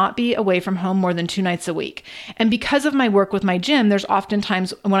effort to not be away from home more than 2 nights a week. And because of my work with my gym, there's often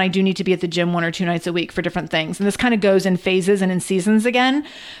times when I do need to be at the gym 1 or 2 nights a week for different things. And this kind of goes in phases and in seasons again.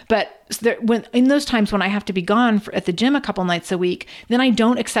 But in those times when I have to be gone at the gym a couple nights a week, then I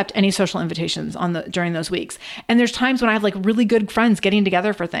don't accept any social invitations during those weeks. And there's times when I have like really good friends getting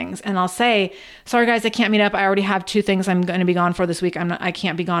together for things, and I'll say, sorry guys, I can't meet up. I already have 2 things I'm going to be gone for this week. I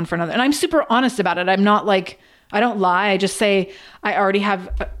can't be gone for another. And I'm super honest about it. I'm not like, I don't lie. I just say I already have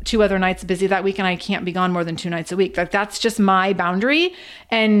 2 other nights busy that week and I can't be gone more than 2 nights a week. Like that's just my boundary.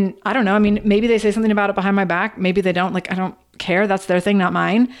 And I don't know. I mean, maybe they say something about it behind my back. Maybe they don't. Like, I don't care. That's their thing, not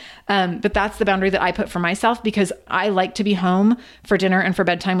mine. But that's the boundary that I put for myself because I like to be home for dinner and for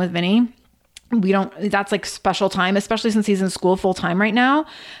bedtime with Vinny. That's like special time, especially since he's in school full time right now.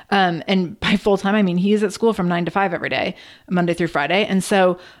 And by full time, I mean, he's at school from 9 to 5 every day, Monday through Friday. And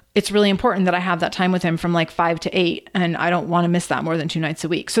so it's really important that I have that time with him from like 5 to 8. And I don't want to miss that more than 2 nights a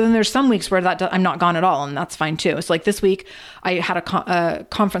week. So then there's some weeks where I'm not gone at all. And that's fine too. So like this week I had a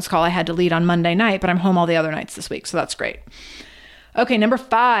conference call I had to lead on Monday night, but I'm home all the other nights this week. So that's great. Okay. Number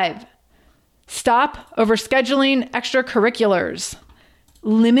 5, stop overscheduling extracurriculars.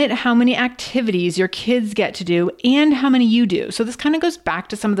 Limit how many activities your kids get to do and how many you do. So this kind of goes back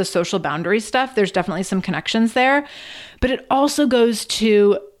to some of the social boundary stuff. There's definitely some connections there, but it also goes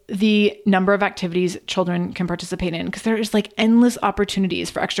to the number of activities children can participate in because there is like endless opportunities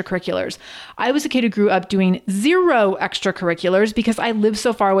for extracurriculars. I was a kid who grew up doing 0 extracurriculars because I lived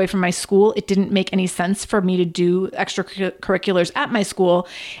so far away from my school. It didn't make any sense for me to do extracurriculars at my school.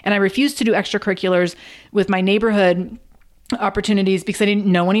 And I refused to do extracurriculars with my neighborhood opportunities because I didn't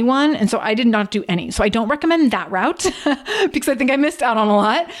know anyone. And so I did not do any. So I don't recommend that route because I think I missed out on a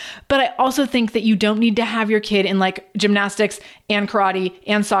lot. But I also think that you don't need to have your kid in like gymnastics and karate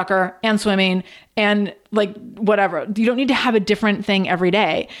and soccer and swimming and like whatever. You don't need to have a different thing every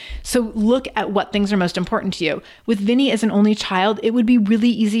day. So look at what things are most important to you. With Vinny as an only child, it would be really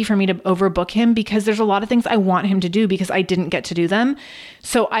easy for me to overbook him because there's a lot of things I want him to do because I didn't get to do them.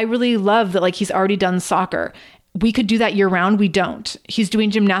 So I really love that like he's already done soccer. We could do that year round. We don't. He's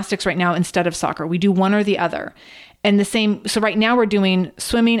doing gymnastics right now instead of soccer. We do one or the other. And the same. So right now we're doing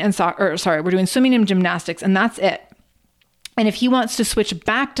swimming and we're doing swimming and gymnastics, and that's it. And if he wants to switch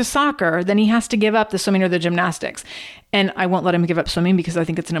back to soccer, then he has to give up the swimming or the gymnastics. And I won't let him give up swimming because I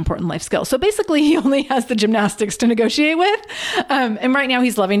think it's an important life skill. So basically he only has the gymnastics to negotiate with. And right now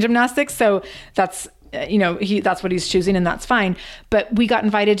he's loving gymnastics. So that's, that's what he's choosing, and that's fine. But we got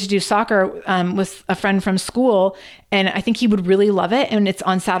invited to do soccer with a friend from school, and I think he would really love it. And it's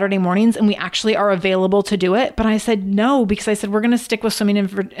on Saturday mornings, and we actually are available to do it. But I said no, because I said we're going to stick with swimming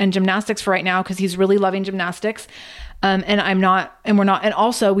and gymnastics for right now because he's really loving gymnastics. And I'm not, and we're not. And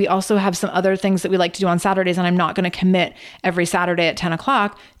also, we also have some other things that we like to do on Saturdays, and I'm not going to commit every Saturday at 10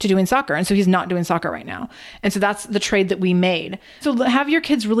 o'clock to doing soccer. And so he's not doing soccer right now. And so that's the trade that we made. So have your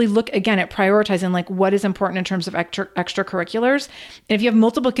kids really look again at prioritizing like what is important in terms of extracurriculars. And if you have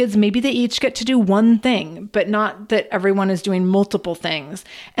multiple kids, maybe they each get to do one thing, but not that everyone is doing multiple things.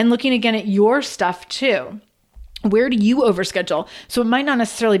 And looking again at your stuff too. Where do you overschedule? So it might not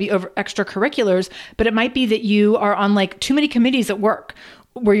necessarily be over extracurriculars, but it might be that you are on like too many committees at work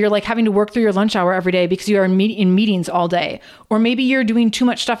where you're like having to work through your lunch hour every day because you are in meetings all day. Or maybe you're doing too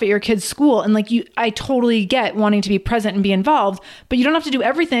much stuff at your kid's school. And like I totally get wanting to be present and be involved, but you don't have to do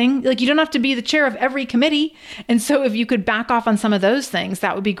everything. Like you don't have to be the chair of every committee. And so if you could back off on some of those things,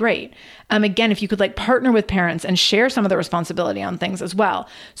 that would be great. Again, if you could like partner with parents and share some of the responsibility on things as well.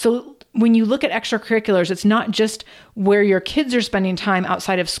 So when you look at extracurriculars, it's not just where your kids are spending time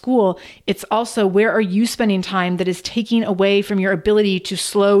outside of school. It's also where are you spending time that is taking away from your ability to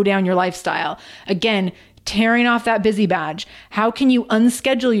slow down your lifestyle. Again, tearing off that busy badge. How can you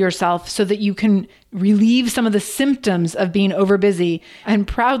unschedule yourself so that you can relieve some of the symptoms of being overbusy and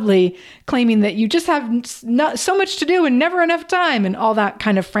proudly claiming that you just have not so much to do and never enough time and all that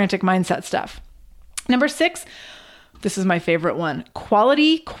kind of frantic mindset stuff. Number 6, this is my favorite one,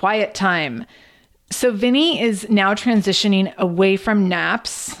 quality quiet time. So Vinny is now transitioning away from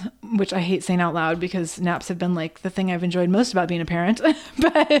naps, which I hate saying out loud because naps have been like the thing I've enjoyed most about being a parent.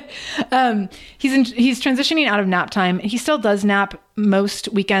 But he's transitioning out of nap time. He still does nap most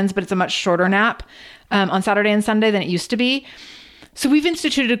weekends, but it's a much shorter nap on Saturday and Sunday than it used to be. So we've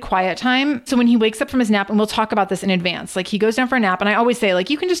instituted a quiet time. So when he wakes up from his nap, and we'll talk about this in advance, like he goes down for a nap, and I always say like,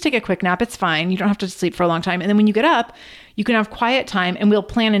 you can just take a quick nap. It's fine. You don't have to sleep for a long time. And then when you get up, you can have quiet time, and we'll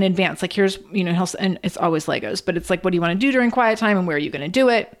plan in advance. Like here's, and it's always Legos, but it's like, what do you want to do during quiet time and where are you going to do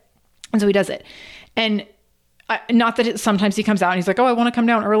it? And so he does it. And not that sometimes he comes out and he's like, oh, I want to come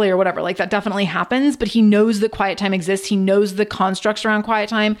down early or whatever. Like that definitely happens, but he knows that quiet time exists. He knows the constructs around quiet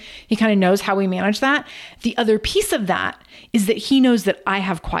time. He kind of knows how we manage that. The other piece of that is that he knows that I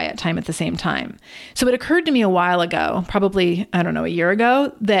have quiet time at the same time. So it occurred to me a while ago, probably, a year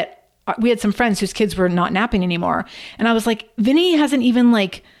ago, that we had some friends whose kids were not napping anymore. And I was like, Vinny hasn't even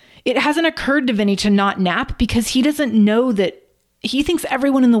it hasn't occurred to Vinny to not nap because he doesn't know that he thinks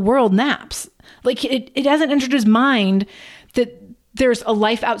everyone in the world naps. Like it hasn't entered his mind that there's a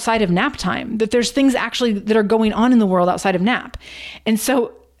life outside of nap time, that there's things actually that are going on in the world outside of nap. And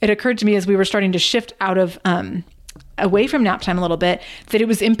so it occurred to me as we were starting to shift out of, away from nap time a little bit, that it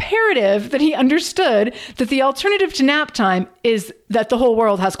was imperative that he understood that the alternative to nap time is that the whole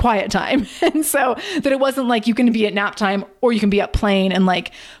world has quiet time. And so that it wasn't like you can be at nap time or you can be up playing and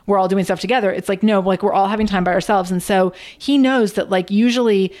like we're all doing stuff together. It's like, no, like we're all having time by ourselves. And so he knows that like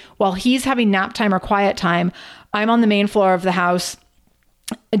usually while he's having nap time or quiet time, I'm on the main floor of the house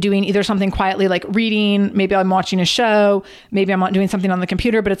doing either something quietly like reading, maybe I'm watching a show, maybe I'm doing something on the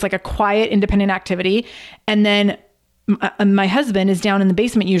computer, but it's like a quiet, independent activity. And then my husband is down in the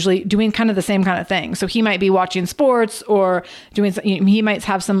basement usually doing kind of the same kind of thing. So he might be watching sports or he might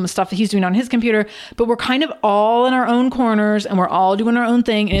have some stuff that he's doing on his computer, but we're kind of all in our own corners and we're all doing our own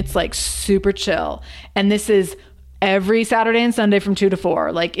thing. And it's like super chill. And this is every Saturday and Sunday from 2 to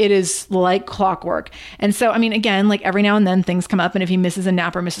 4. Like it is like clockwork. And so, I mean, again, like every now and then things come up, and if he misses a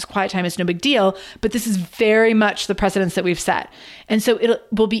nap or misses quiet time, it's no big deal. But this is very much the precedence that we've set. And so it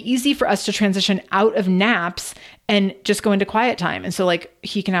will be easy for us to transition out of naps and just go into quiet time. And so like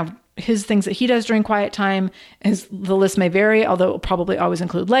he can have his things that he does during quiet time, the list may vary, although it will probably always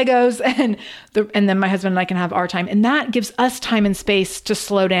include Legos, and then my husband and I can have our time. And that gives us time and space to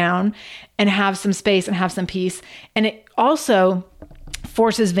slow down and have some space and have some peace. And it also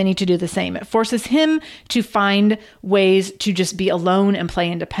forces Vinny to do the same. It forces him to find ways to just be alone and play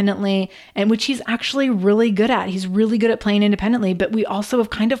independently, and which he's actually really good at. He's really good at playing independently, but we also have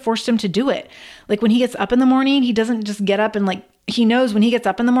kind of forced him to do it. Like when he gets up in the morning, he doesn't just get up and like, he knows when he gets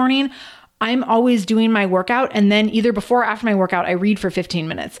up in the morning, I'm always doing my workout. And then either before or after my workout, I read for 15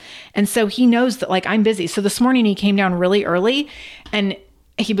 minutes. And so he knows that like I'm busy. So this morning he came down really early and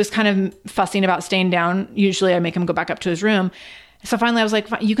he was kind of fussing about staying down. Usually I make him go back up to his room. So finally I was like,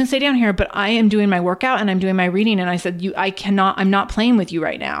 you can stay down here, but I am doing my workout and I'm doing my reading. And I said, I'm not playing with you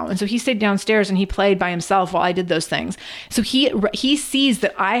right now. And so he stayed downstairs and he played by himself while I did those things. So he sees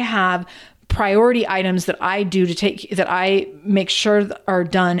that I have priority items that I do that I make sure are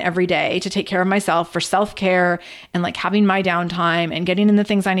done every day to take care of myself for self-care and like having my downtime and getting in the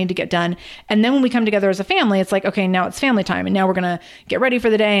things I need to get done. And then when we come together as a family, it's like, okay, now it's family time. And now we're going to get ready for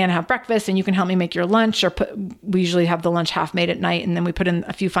the day and have breakfast, and you can help me make your lunch, or we usually have the lunch half made at night. And then we put in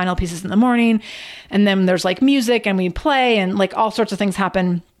a few final pieces in the morning. And then there's like music and we play, and like all sorts of things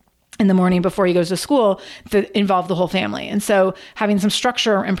happen in the morning before he goes to school that involve the whole family. And so having some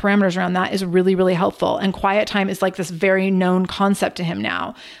structure and parameters around that is really, really helpful. And quiet time is like this very known concept to him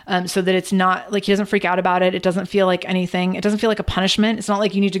now. So that it's not like, he doesn't freak out about it. It doesn't feel like anything. It doesn't feel like a punishment. It's not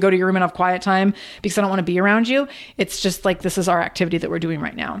like you need to go to your room and have quiet time because I don't want to be around you. It's just like, this is our activity that we're doing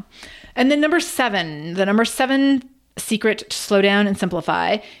right now. And then the number seven secret to slow down and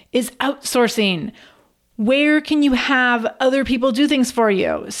simplify is outsourcing. Where can you have other people do things for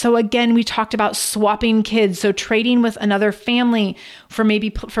you? So again, we talked about swapping kids. So trading with another family for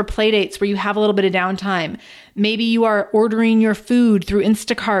play dates where you have a little bit of downtime. Maybe you are ordering your food through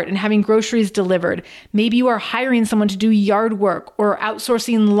Instacart and having groceries delivered. Maybe you are hiring someone to do yard work or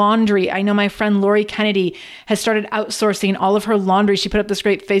outsourcing laundry. I know my friend Lori Kennedy has started outsourcing all of her laundry. She put up this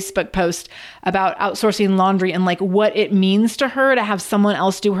great Facebook post about outsourcing laundry and like what it means to her to have someone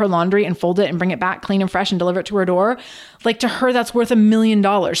else do her laundry and fold it and bring it back clean and fresh and deliver it to her door. Like to her, that's worth $1 million.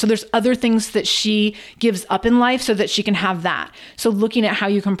 So there's other things that she gives up in life so that she can have that. So looking at how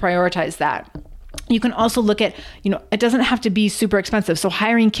you can prioritize that. You can also look at, it doesn't have to be super expensive. So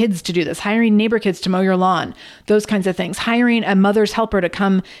hiring kids to do this, hiring neighbor kids to mow your lawn, those kinds of things, hiring a mother's helper to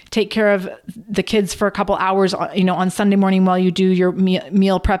come take care of the kids for a couple hours, on Sunday morning while you do your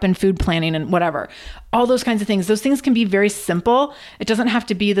meal prep and food planning and whatever. All those kinds of things. Those things can be very simple. It doesn't have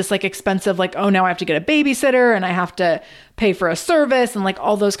to be this like expensive, like, oh, now I have to get a babysitter and I have to pay for a service and like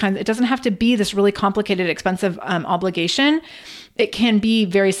all those kinds. It doesn't have to be this really complicated, expensive obligation. It can be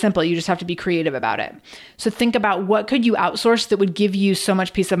very simple. You just have to be creative about it. So think about what could you outsource that would give you so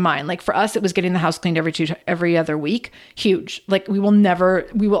much peace of mind. Like for us, it was getting the house cleaned every other week. Huge. Like we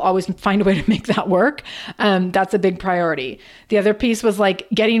will always find a way to make that work. That's a big priority. The other piece was like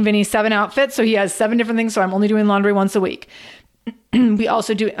getting Vinny 7 outfits. So he has 7 different things. So I'm only doing laundry once a week. We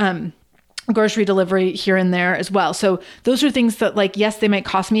also do, grocery delivery here and there as well. So those are things that like, yes, they might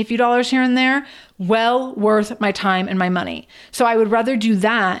cost me a few dollars here and there, well worth my time and my money. So I would rather do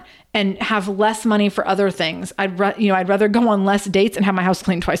that and have less money for other things. I'd rather go on less dates and have my house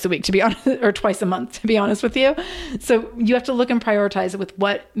cleaned twice a week, to be honest, or twice a month, to be honest with you. So you have to look and prioritize it with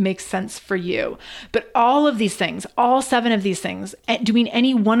what makes sense for you. But all of these things, all 7 of these things, doing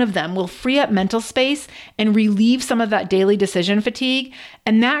any one of them will free up mental space and relieve some of that daily decision fatigue.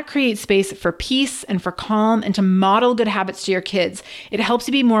 And that creates space for peace and for calm and to model good habits to your kids. It helps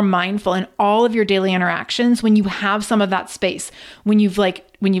you be more mindful in all of your daily interactions when you have some of that space, when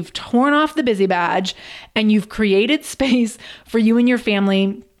you've torn off the busy badge and you've created space for you and your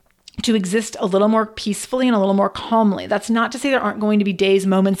family to exist a little more peacefully and a little more calmly. That's not to say there aren't going to be days,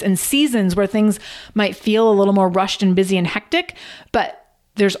 moments, and seasons where things might feel a little more rushed and busy and hectic, but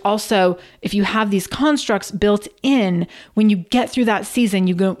there's also, if you have these constructs built in, when you get through that season,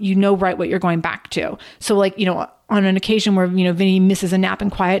 you know right what you're going back to. So like, on an occasion where, Vinny misses a nap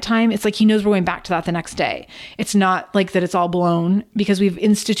and quiet time, it's like he knows we're going back to that the next day. It's not like that it's all blown because we've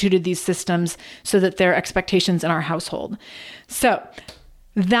instituted these systems so that they're expectations in our household. So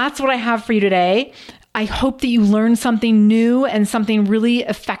that's what I have for you today. I hope that you learned something new and something really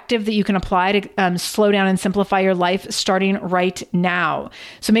effective that you can apply to slow down and simplify your life starting right now.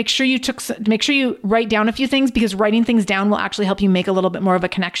 So make sure you write down a few things, because writing things down will actually help you make a little bit more of a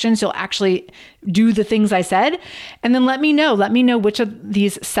connection. So you'll actually do the things I said. And then let me know which of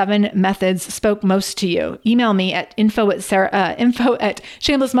these 7 methods spoke most to you. Email me at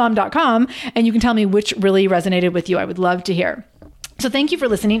info@shamelessmom.com, and you can tell me which really resonated with you. I would love to hear. So thank you for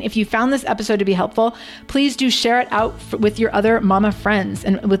listening. If you found this episode to be helpful, please do share it out with your other mama friends,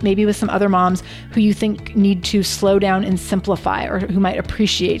 and maybe with some other moms who you think need to slow down and simplify, or who might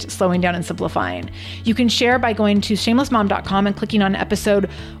appreciate slowing down and simplifying. You can share by going to shamelessmom.com and clicking on episode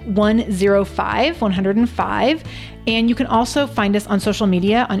 105. And you can also find us on social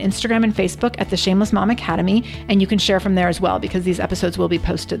media on Instagram and Facebook at the Shameless Mom Academy. And you can share from there as well, because these episodes will be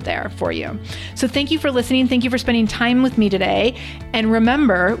posted there for you. So thank you for listening. Thank you for spending time with me today. And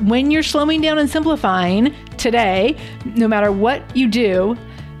remember, when you're slowing down and simplifying today, no matter what you do,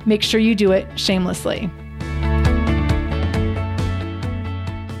 make sure you do it shamelessly.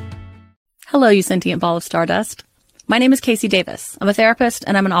 Hello, you sentient ball of stardust. My name is Casey Davis. I'm a therapist,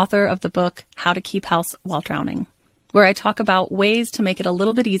 and I'm an author of the book, How to Keep House While Drowning, where I talk about ways to make it a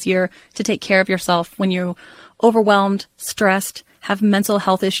little bit easier to take care of yourself when you're overwhelmed, stressed, have mental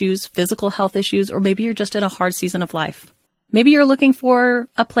health issues, physical health issues, or maybe you're just in a hard season of life. Maybe you're looking for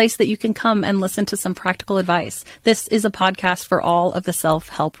a place that you can come and listen to some practical advice. This is a podcast for all of the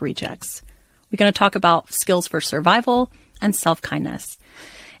self-help rejects. We're going to talk about skills for survival and self-kindness.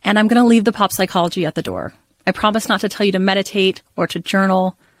 And I'm going to leave the pop psychology at the door. I promise not to tell you to meditate or to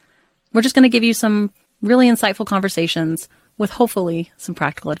journal. We're just going to give you some really insightful conversations with hopefully some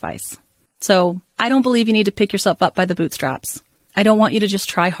practical advice. So I don't believe you need to pick yourself up by the bootstraps. I don't want you to just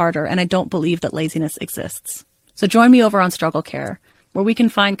try harder, and I don't believe that laziness exists. So join me over on Struggle Care, where we can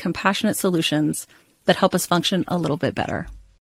find compassionate solutions that help us function a little bit better.